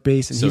work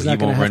base, and so he's not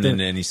he won't run to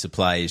into any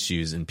supply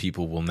issues, and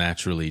people will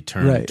naturally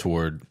turn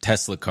toward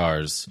Tesla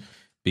cars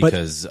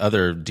because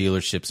other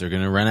dealerships are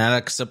going to run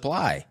out of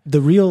supply. The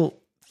real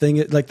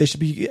thing, like they should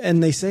be,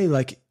 and they say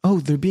like,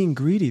 oh, they're being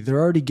greedy. They're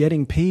already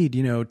getting paid,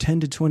 $10 to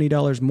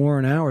 $20 more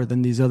an hour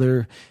than these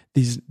other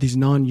these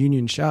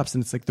non-union shops.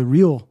 And it's like the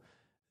real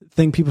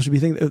thing people should be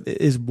thinking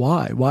is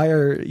why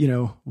are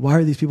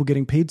these people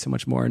getting paid so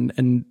much more?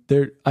 And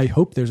I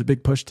hope there's a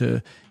big push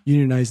to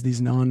unionize these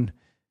shops.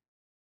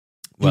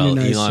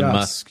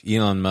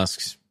 Elon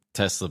Musk's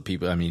Tesla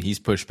people, I mean, he's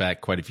pushed back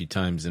quite a few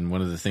times, and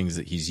one of the things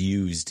that he's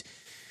used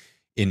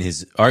in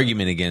his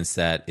argument against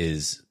that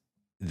is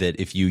that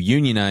if you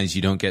unionize,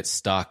 you don't get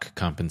stock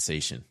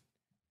compensation.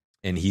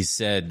 And he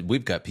said,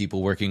 we've got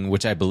people working,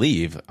 which I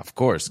believe, of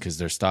course, because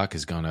their stock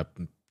has gone up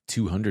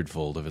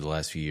 200-fold over the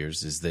last few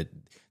years, is that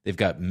they've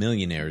got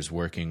millionaires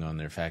working on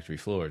their factory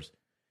floors.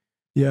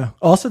 Yeah.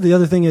 Also, the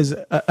other thing is,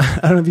 I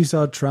don't know if you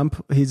saw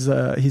Trump. He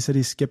said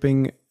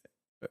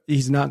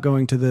he's not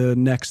going to the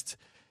next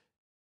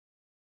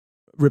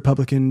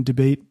Republican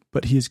debate,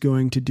 but he's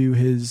going to do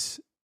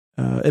his,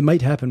 it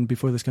might happen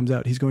before this comes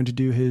out. He's going to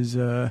do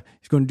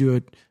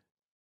a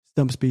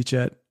stump speech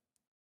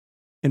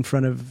in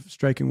front of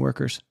striking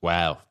workers.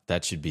 Wow,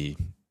 that should be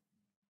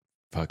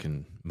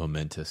fucking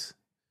momentous.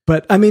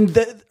 But I mean,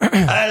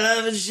 I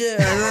love a shit.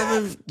 I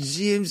love a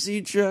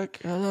GMC truck.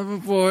 I love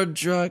a Ford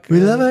truck. We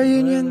love our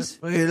unions.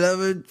 We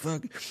love it.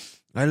 Fuck.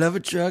 I love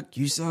a truck.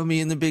 You saw me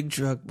in the big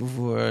truck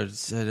before. I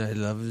said I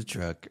love the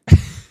truck.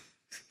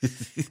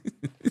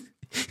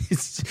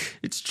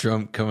 It's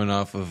Trump coming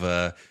off of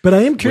but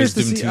I am curious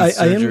to see.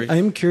 Surgery. I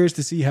am curious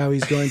to see how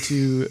he's going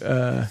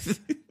to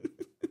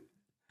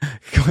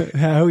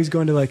how he's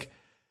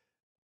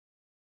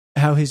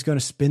going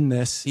to spin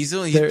this. He's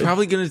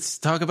probably going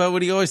to talk about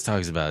what he always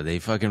talks about. They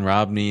fucking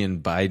robbed me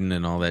and Biden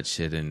and all that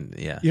shit. And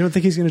yeah, you don't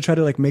think he's going to try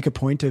to like make a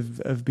point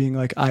of being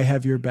like, I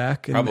have your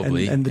back? And,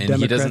 probably. And the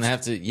Democrats, he doesn't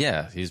have to.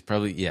 Yeah, he's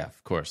probably. Yeah,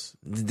 of course.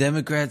 The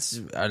Democrats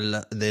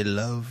they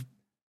love.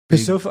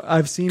 Because so far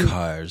I've seen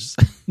cars.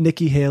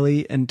 Nikki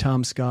Haley and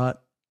Tom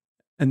Scott,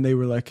 and they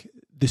were like,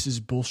 this is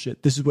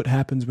bullshit. This is what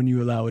happens when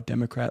you allow a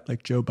Democrat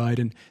like Joe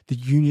Biden. The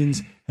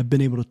unions have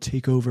been able to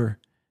take over.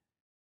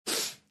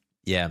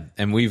 Yeah,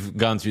 and we've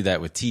gone through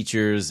that with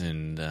teachers,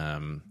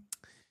 and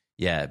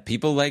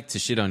people like to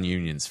shit on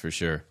unions for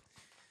sure.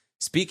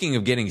 Speaking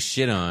of getting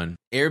shit on,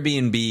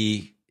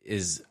 Airbnb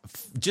is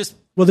just...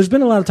 Well, there's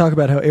been a lot of talk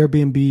about how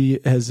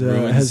Airbnb has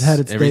had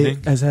its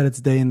everything.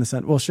 day in the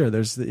sun. Well, sure,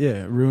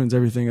 it ruins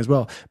everything as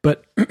well.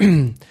 But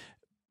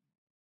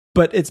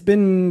but it's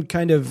been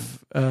kind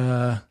of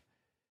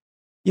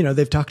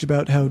they've talked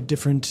about how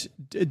different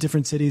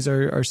cities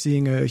are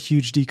seeing a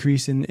huge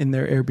decrease in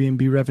their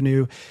Airbnb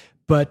revenue.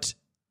 But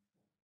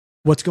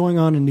what's going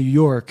on in New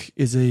York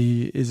is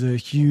a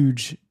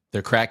huge...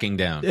 They're cracking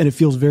down. And it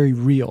feels very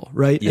real,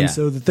 right? Yeah. And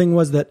so the thing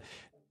was that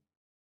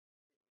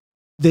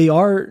they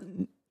are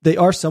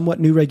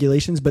somewhat new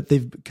regulations, but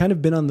they've kind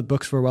of been on the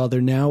books for a while.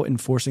 They're now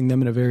enforcing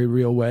them in a very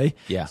real way.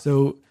 Yeah.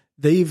 So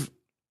New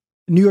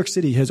York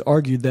City has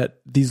argued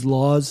that the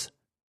laws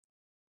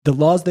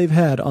they've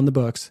had on the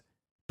books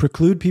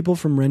preclude people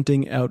from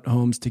renting out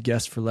homes to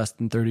guests for less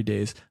than 30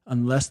 days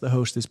unless the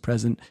host is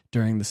present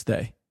during the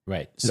stay.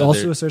 Right. It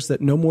also asserts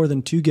that no more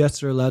than 2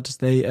 guests are allowed to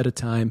stay at a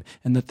time,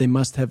 and that they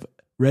must have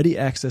ready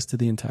access to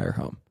the entire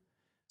home.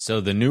 So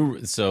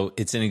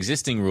it's an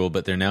existing rule,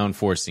 but they're now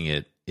enforcing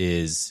it.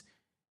 Is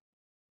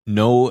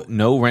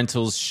no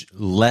rentals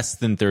less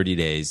than 30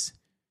 days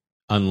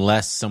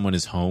unless someone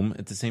is home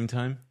at the same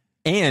time,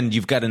 and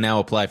you've got to now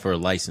apply for a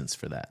license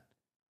for that.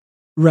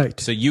 Right.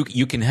 So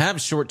you can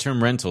have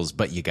short-term rentals,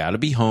 but you got to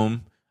be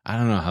home. I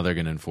don't know how they're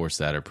going to enforce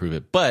that or prove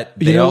it, but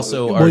they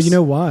also are. Well, you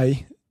know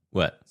why?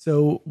 What?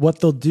 So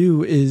what they'll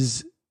do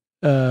is,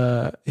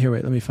 here,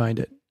 wait, let me find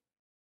it.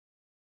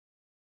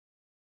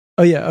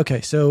 Oh yeah,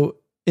 okay. So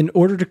In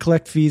order to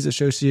collect fees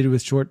associated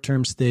with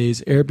short-term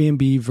stays,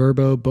 Airbnb,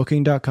 Vrbo,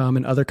 Booking.com,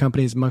 and other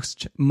companies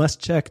must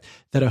check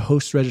that a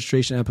host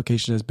registration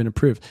application has been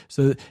approved.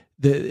 So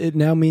it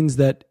now means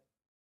that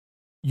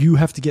you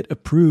have to get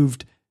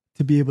approved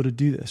to be able to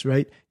do this,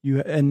 right?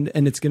 And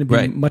it's going to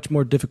be much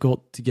more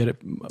difficult to get it.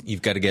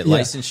 You've got to get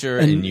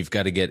licensure, and you've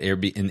got to get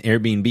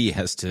Airbnb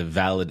has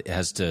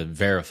to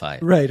verify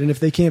it. Right, and if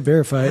they can't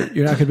verify it,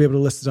 you're not going to be able to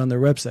list it on their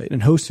website.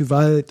 And hosts who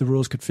violate the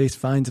rules could face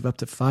fines of up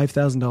to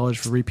 $5,000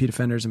 for repeat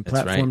offenders, and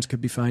platforms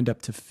could be fined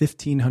up to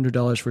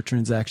 $1,500 for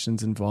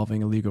transactions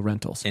involving illegal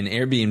rentals. And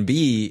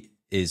Airbnb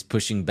is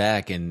pushing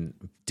back and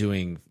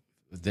doing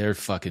their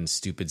fucking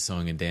stupid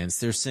song and dance.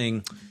 They're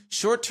saying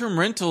short-term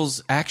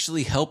rentals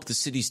actually help the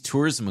city's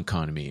tourism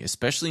economy,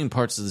 especially in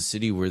parts of the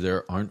city where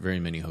there aren't very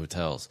many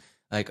hotels.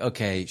 Like,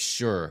 okay,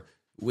 sure,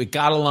 we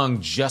got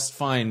along just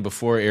fine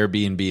before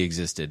Airbnb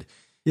existed.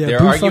 Yeah, they're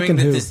arguing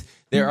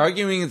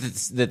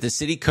that the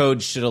city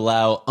code should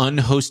allow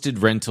unhosted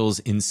rentals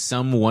in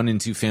some 1- and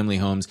 2-family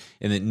homes,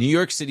 and that New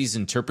York City's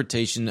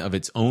interpretation of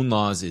its own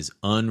laws is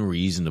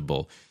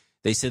unreasonable.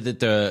 They said that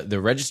the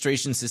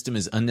registration system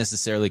is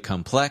unnecessarily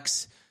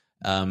complex,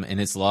 and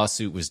its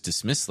lawsuit was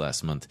dismissed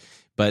last month.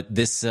 But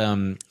this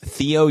Theo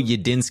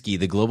Yedinsky,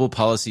 the global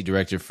policy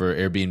director for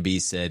Airbnb,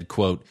 said,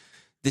 quote,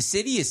 "The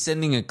city is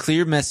sending a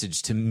clear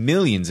message to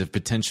millions of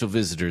potential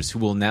visitors who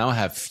will now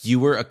have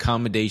fewer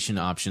accommodation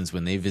options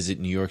when they visit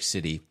New York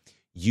City.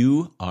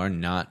 You are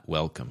not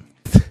welcome."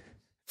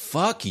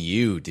 Fuck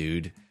you,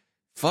 dude.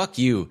 Fuck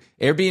you.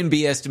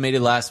 Airbnb estimated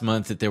last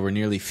month that there were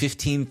nearly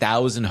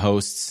 15,000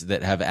 hosts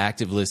that have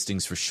active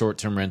listings for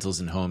short-term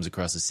rentals in homes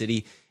across the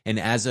city. And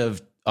as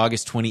of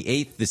August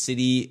 28th, the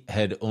city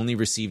had only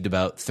received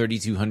about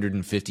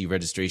 3,250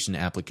 registration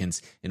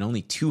applicants, and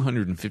only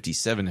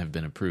 257 have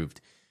been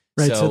approved.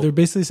 Right, so they're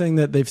basically saying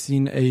that they've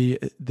seen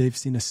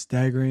a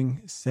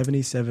staggering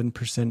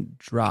 77%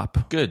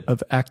 drop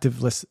of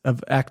active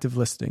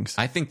listings.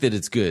 I think that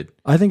it's good.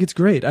 I think it's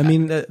great. I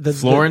mean,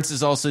 Florence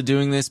is also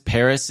doing this.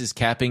 Paris is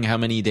capping how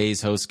many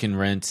days hosts can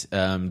rent.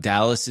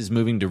 Dallas is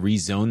moving to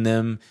rezone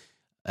them,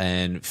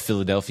 and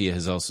Philadelphia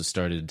has also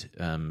started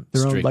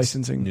their own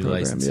licensing program.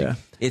 Licensing. Yeah,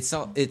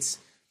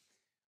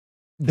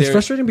 it's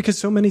frustrating because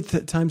so many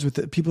times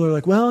with people are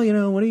like, well, you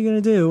know, what are you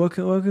going to do? What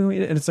can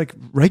we? And it's like,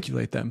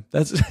 regulate them.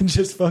 That's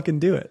just fucking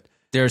do it.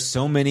 There are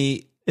so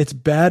many. It's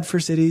bad for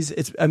cities.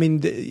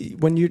 When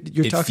you're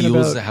talking about, it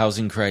fuels the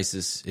housing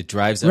crisis. It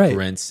drives up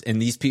rents.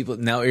 And these people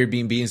now,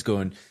 Airbnb is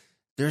going,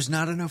 there's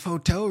not enough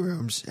hotel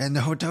rooms, and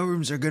the hotel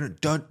rooms are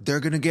they're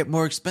gonna get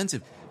more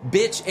expensive.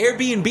 Bitch,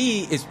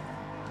 Airbnb is.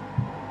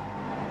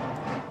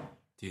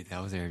 Dude,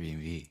 that was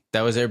Airbnb.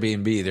 That was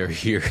Airbnb. They're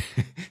here.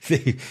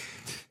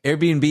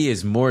 Airbnb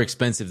is more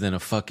expensive than a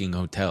fucking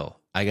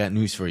hotel. I got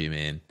news for you,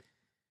 man.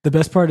 The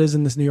best part is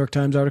in this New York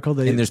Times article,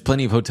 and there's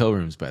plenty of hotel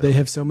rooms, by the way. They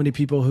have so many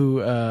people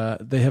who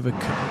they have a.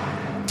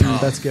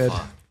 Dude, that's good.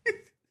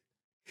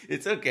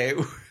 It's okay.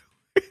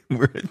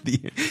 We're at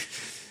the.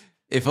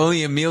 If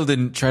only Emil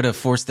didn't try to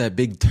force that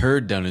big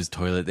turd down his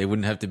toilet, they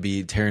wouldn't have to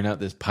be tearing out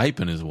this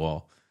pipe in his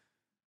wall.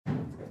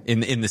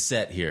 In the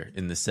set here,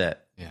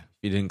 yeah,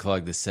 you didn't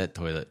clog the set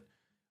toilet,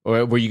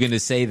 or were you going to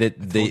say that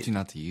I told you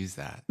not to use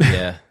that?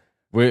 Yeah.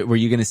 Were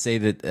you going to say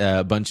that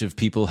a bunch of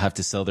people have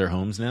to sell their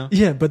homes now?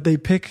 Yeah, but they're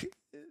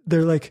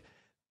like,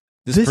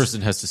 this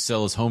person has to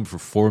sell his home for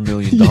 $4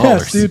 million.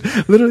 Yes, dude.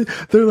 Literally,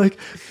 they're like,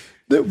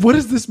 what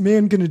is this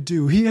man going to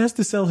do? He has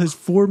to sell his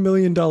 $4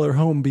 million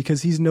home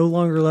because he's no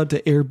longer allowed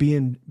to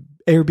Airbnb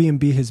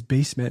his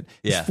basement.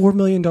 His $4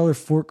 million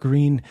Fort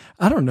Greene.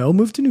 I don't know.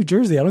 Move to New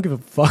Jersey. I don't give a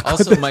fuck.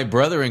 Also, my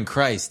brother in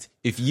Christ,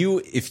 if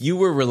you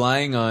were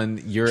relying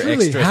on your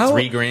extra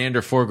 $3,000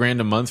 or $4,000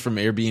 a month from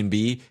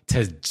Airbnb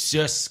to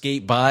just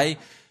skate by,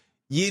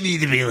 you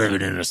need to be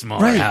living in a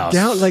smaller house.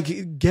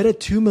 Get a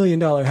 $2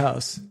 million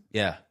house.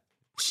 Yeah.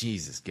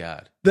 Jesus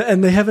God.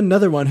 And they have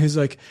another one who's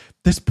like,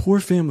 this poor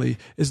family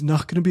is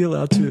not going to be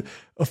allowed to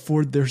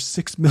afford their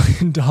 $6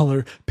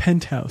 million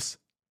penthouse.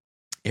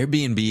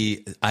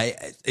 Airbnb,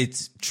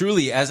 it's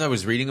truly, as I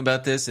was reading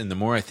about this, and the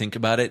more I think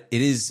about it,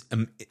 it's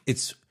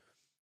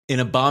an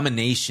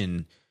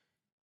abomination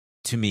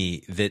to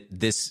me that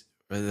this,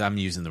 I'm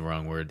using the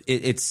wrong word.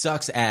 It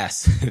sucks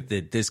ass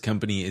that this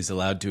company is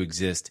allowed to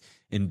exist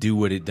and do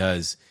what it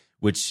does,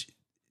 which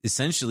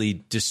essentially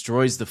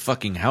destroys the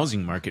fucking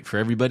housing market for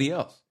everybody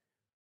else.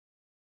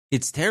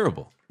 It's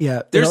terrible.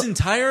 Yeah. There's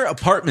entire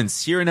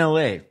apartments here in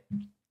LA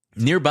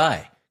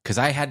nearby, because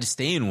I had to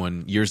stay in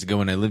one years ago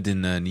when I lived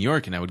in New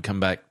York, and I would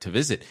come back to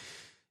visit.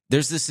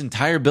 There's this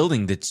entire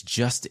building that's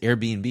just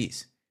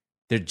Airbnbs.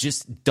 They're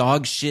just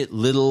dog shit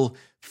little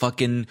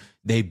fucking,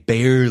 they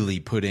barely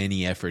put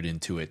any effort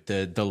into it.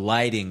 The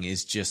lighting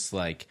is just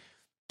like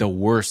the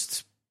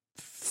worst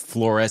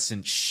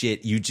fluorescent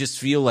shit. You just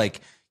feel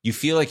like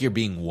you're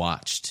being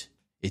watched.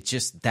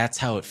 That's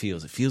how it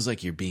feels. It feels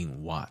like you're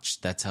being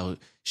watched. That's how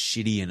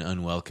shitty and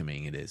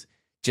unwelcoming it is.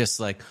 Just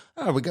like,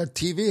 oh, we got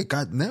TV, it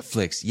got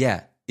Netflix.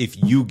 Yeah.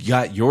 If you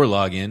got your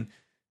login,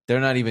 they're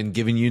not even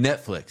giving you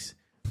Netflix.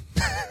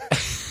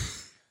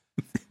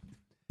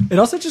 It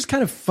also just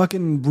kind of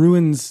fucking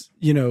ruins,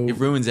 you know, It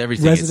ruins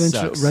everything. It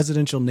sucks.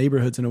 residential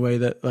neighborhoods in a way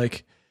that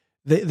like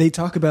they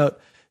talk about,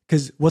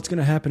 because what's going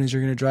to happen is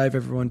you're going to drive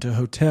everyone to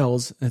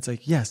hotels. And it's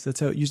like, yes, that's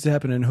how it used to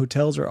happen. And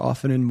hotels are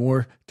often in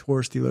more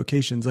touristy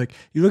locations. Like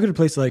you look at a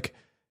place like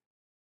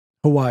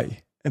Hawaii,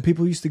 and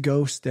people used to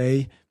go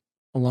stay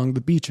along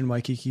the beach in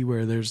Waikiki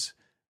where there's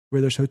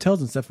hotels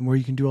and stuff and where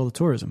you can do all the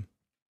tourism,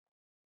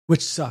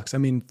 which sucks. I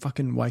mean,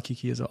 fucking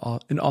Waikiki is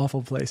an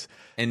awful place.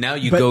 And now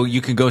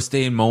you can go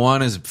stay in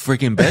Moana's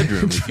freaking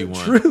bedroom if you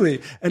want.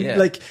 Truly. And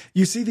like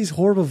you see these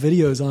horrible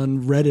videos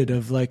on Reddit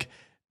of like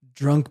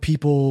drunk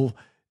people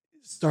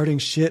starting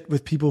shit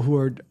with people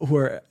who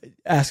are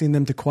asking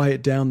them to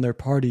quiet down their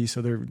party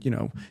so their, you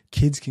know,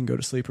 kids can go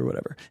to sleep or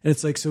whatever. And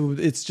it's like, so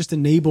it's just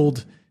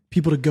enabled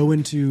people to go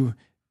into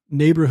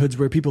neighborhoods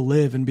where people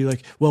live and be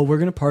like, well, we're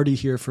going to party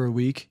here for a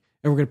week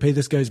and we're going to pay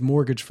this guy's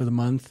mortgage for the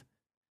month.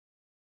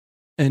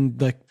 And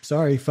like,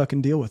 sorry,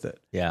 fucking deal with it.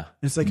 Yeah.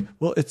 And it's like,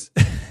 well, it's,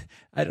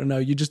 I don't know.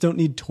 You just don't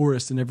need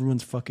tourists in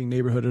everyone's fucking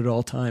neighborhood at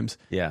all times.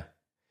 Yeah.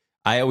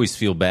 I always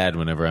feel bad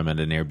whenever I'm at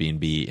an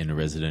Airbnb in a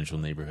residential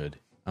neighborhood.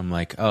 I'm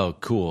like, oh,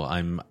 cool.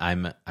 I'm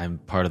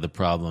part of the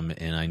problem,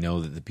 and I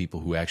know that the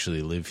people who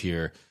actually live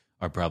here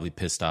are probably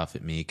pissed off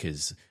at me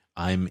because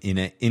I'm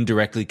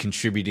indirectly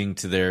contributing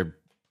to their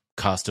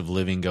cost of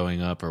living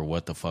going up or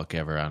what the fuck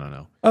ever. I don't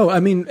know. Oh, I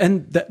mean,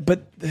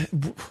 but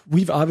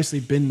we've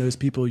obviously been those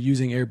people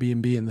using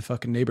Airbnb in the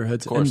fucking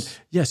neighborhoods. Of course.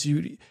 And yes,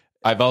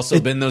 I've also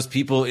been those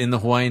people in the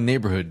Hawaiian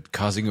neighborhood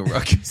causing a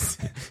ruckus.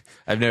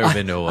 I've never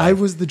been to Hawaii. I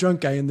was the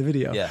drunk guy in the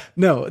video. Yeah.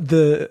 No, you've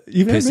never been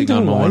Pissing to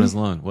on Hawaii? Moana's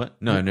lawn. What?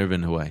 No, I've never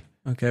been to Hawaii.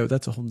 Okay, well,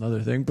 that's a whole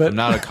nother thing. But I'm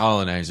not a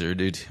colonizer,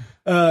 dude.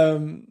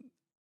 It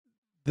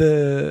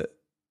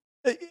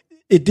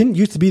didn't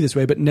used to be this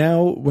way, but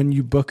now when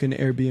you book an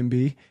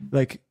Airbnb,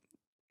 like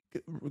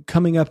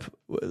coming up,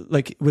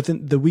 like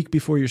within the week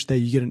before your stay,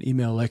 you get an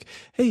email like,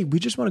 "Hey, we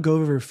just want to go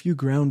over a few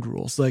ground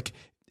rules. Like,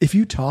 if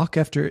you talk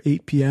after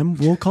 8 p.m.,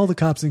 we'll call the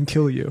cops and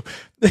kill you.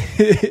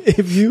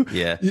 If you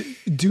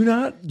do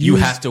not, you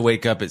have to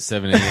wake up at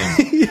 7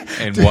 a.m.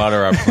 and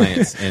water our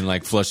plants and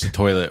like flush the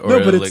toilet, or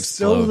but it'll it's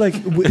explode. so like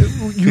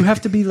you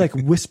have to be like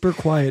whisper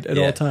quiet at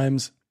all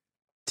times.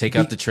 Take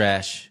out the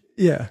trash.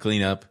 Yeah,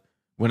 clean up.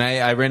 When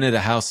I rented a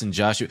house in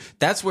Joshua,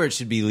 that's where it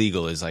should be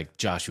legal, is like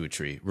Joshua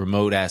Tree,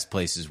 remote ass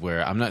places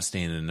where I'm not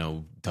staying in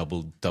no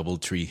double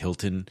tree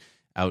Hilton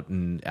out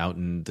in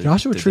the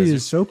Joshua Tree desert.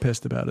 is so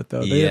pissed about it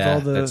though. They have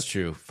all the. That's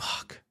true.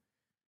 Fuck.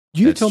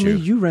 You told me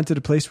you rented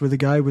a place where the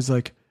guy was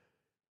like,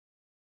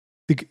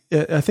 I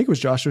think it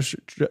was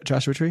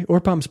Joshua Tree or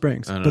Palm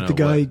Springs, but the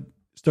guy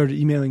started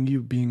emailing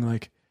you being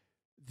like,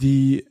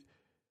 the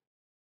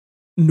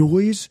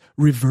noise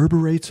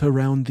reverberates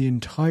around the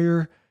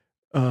entire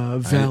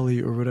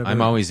valley or whatever.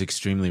 I'm always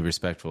extremely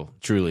respectful,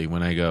 truly,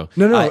 when I go.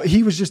 No,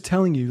 he was just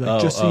telling you,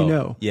 like, just so you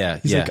know. Yeah,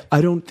 He's like, I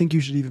don't think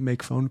you should even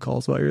make phone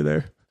calls while you're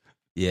there.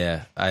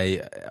 Yeah,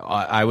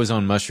 I was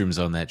on mushrooms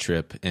on that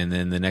trip, and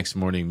then the next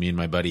morning, me and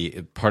my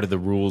buddy, part of the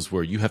rules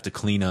were you have to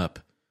clean up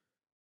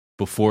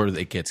before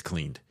it gets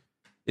cleaned.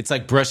 It's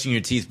like brushing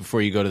your teeth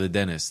before you go to the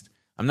dentist.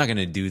 I'm not going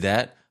to do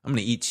that. I'm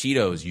going to eat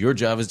Cheetos. Your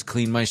job is to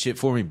clean my shit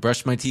for me,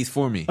 brush my teeth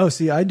for me. Oh,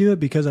 see, I do it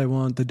because I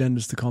want the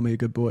dentist to call me a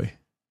good boy.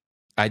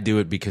 I do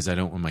it because I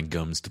don't want my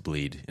gums to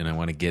bleed, and I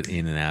want to get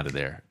in and out of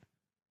there.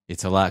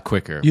 It's a lot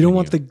quicker. You don't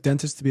want the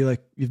dentist to be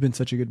like, you've been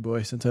such a good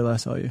boy since I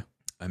last saw you.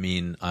 I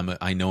mean,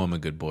 I know I'm a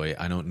good boy.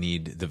 I don't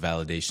need the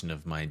validation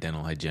of my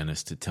dental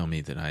hygienist to tell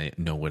me that I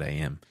know what I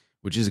am,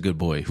 which is a good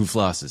boy who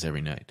flosses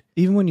every night.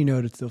 Even when you know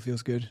it still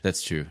feels good.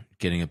 That's true.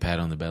 Getting a pat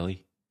on the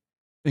belly.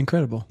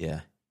 Incredible. Yeah.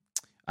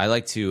 I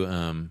like to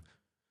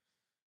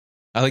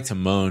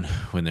moan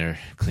when they're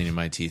cleaning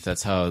my teeth.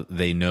 That's how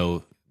they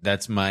know.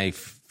 That's my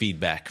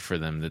feedback for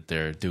them that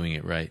they're doing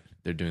it right.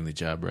 They're doing the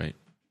job right.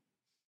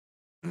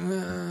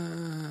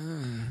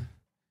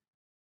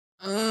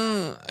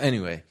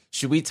 Anyway,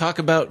 should we talk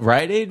about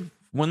Rite Aid?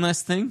 One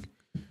last thing.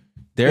 If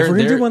we're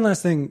gonna do one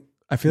last thing,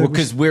 I feel like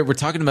because we're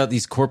talking about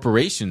these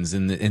corporations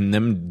and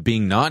them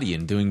being naughty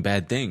and doing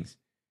bad things,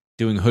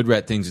 doing hood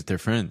rat things with their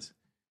friends.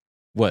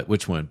 What?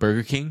 Which one?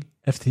 Burger King?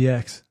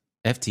 FTX.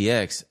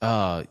 FTX.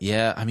 Oh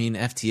yeah. I mean,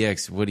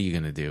 FTX. What are you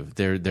gonna do?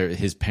 They're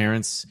his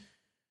parents.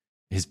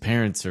 His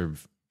parents are.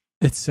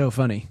 It's so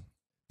funny.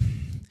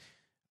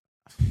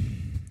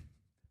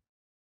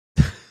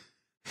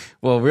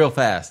 Well, real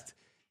fast.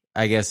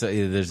 I guess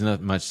there's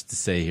not much to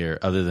say here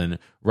other than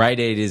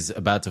Rite Aid is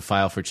about to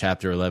file for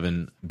Chapter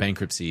 11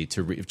 bankruptcy.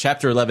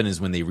 Chapter 11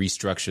 is when they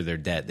restructure their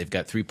debt. They've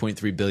got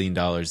 $3.3 billion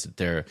that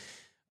they're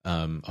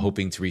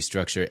hoping to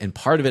restructure. And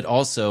part of it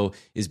also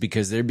is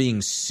because they're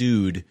being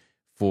sued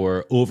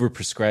for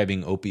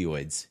overprescribing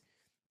opioids.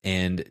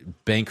 And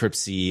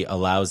bankruptcy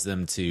allows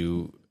them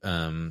to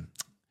Man,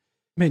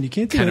 you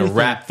can't do kind of anything.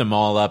 wrap them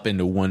all up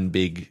into one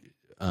big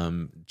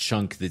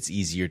chunk that's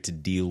easier to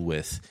deal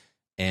with.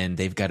 And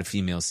they've got a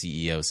female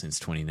CEO since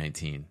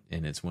 2019.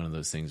 And it's one of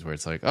those things where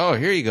it's like, oh,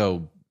 here you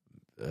go,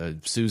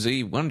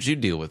 Susie. Why don't you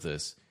deal with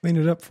this? Clean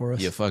it up for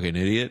us. You fucking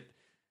idiot.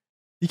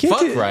 You can't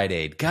Fuck Rite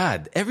Aid.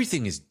 God,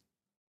 everything is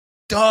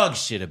dog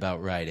shit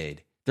about Rite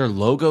Aid. Their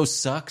logo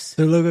sucks.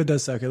 Their logo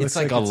does suck. It's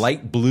like a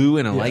light blue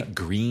and a light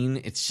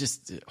green. It's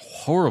just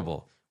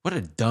horrible. What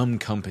a dumb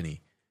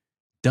company.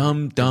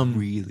 Dumb.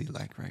 Really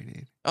like Rite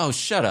Aid. Oh,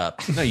 shut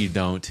up. No, you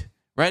don't.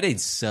 Rite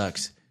Aid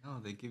sucks. No,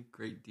 they give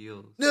great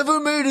deals. Never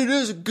made it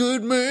as a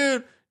good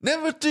man.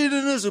 Never did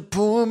it as a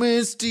poor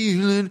man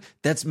stealing.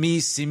 That's me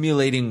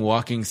simulating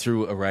walking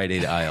through a Rite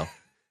Aid aisle.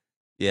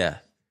 Yeah.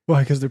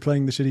 Why? Because they're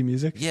playing the shitty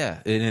music? Yeah.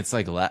 And it's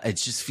like, it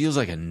just feels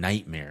like a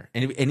nightmare.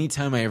 And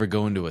anytime I ever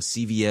go into a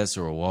CVS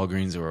or a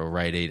Walgreens or a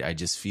Rite Aid, I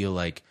just feel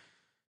like,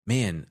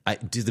 man,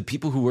 do the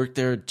people who work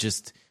there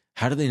just,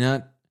 how do they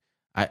not?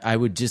 I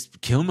would just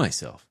kill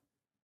myself.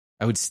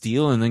 I would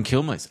steal and then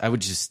kill myself. I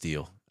would just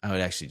steal. I would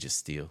actually just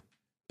steal.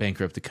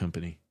 Bankrupt the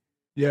company.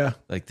 Yeah.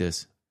 Like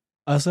this.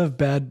 I also have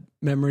bad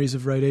memories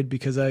of Rite Aid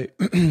because a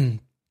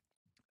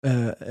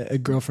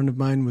girlfriend of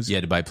mine was... You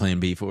had to buy Plan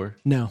B for?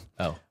 No.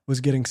 Oh.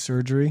 Was getting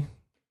surgery.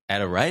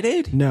 At a Rite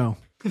Aid? No.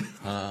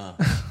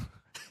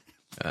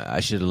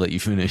 I should have let you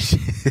finish.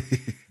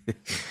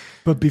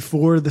 But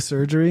before the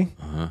surgery,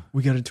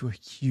 we got into a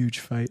huge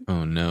fight.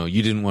 Oh, no.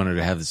 You didn't want her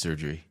to have the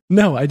surgery.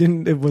 No, I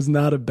didn't. It was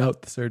not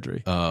about the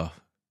surgery. Oh.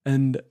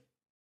 And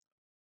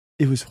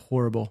it was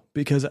horrible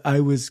because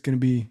I was going to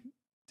be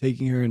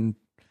taking her and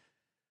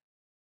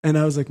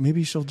I was like,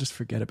 maybe she'll just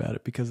forget about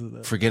it because of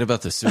the... Forget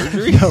about the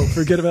surgery? No,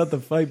 forget about the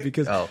fight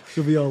because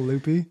she'll be all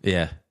loopy.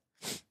 Yeah.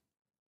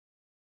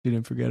 She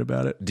didn't forget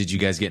about it. Did you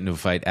guys get into a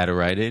fight at a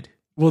Rite Aid?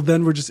 Well,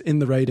 then we're just in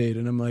the Rite Aid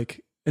and I'm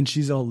like, and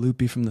she's all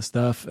loopy from the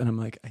stuff. And I'm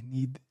like, I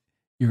need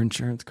your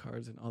insurance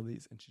cards and all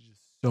these. And she's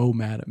just so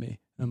mad at me.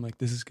 And I'm like,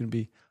 this is going to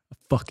be a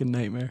fucking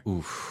nightmare.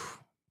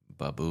 Oof.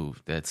 Babu.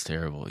 That's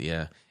terrible.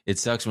 Yeah. It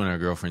sucks when our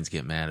girlfriends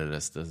get mad at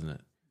us, doesn't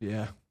it?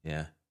 Yeah.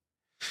 Yeah.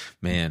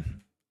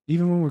 Man.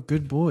 Even when we're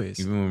good boys.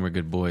 Even when we're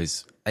good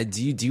boys.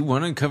 Do you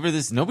want to cover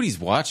this? Nobody's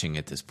watching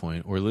at this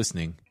point or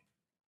listening.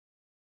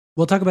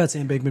 We'll talk about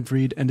Sam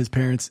Bankman-Fried and his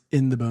parents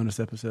in the bonus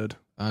episode.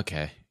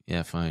 Okay.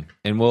 Yeah, fine.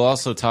 And we'll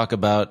also talk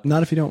about...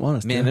 Not if you don't want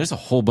us to. Man, there's a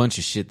whole bunch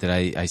of shit that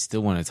I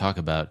still want to talk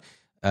about.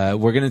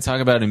 We're going to talk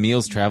about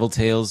Emil's travel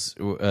tales,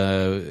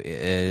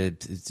 a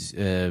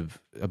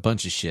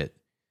bunch of shit.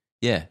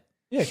 Yeah.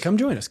 Yeah, come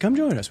join us. Come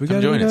join us. Come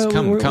join us.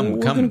 We're going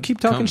to keep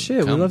talking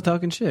shit. We love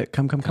talking shit.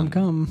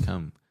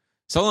 Come.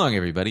 So long,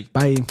 everybody.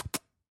 Bye.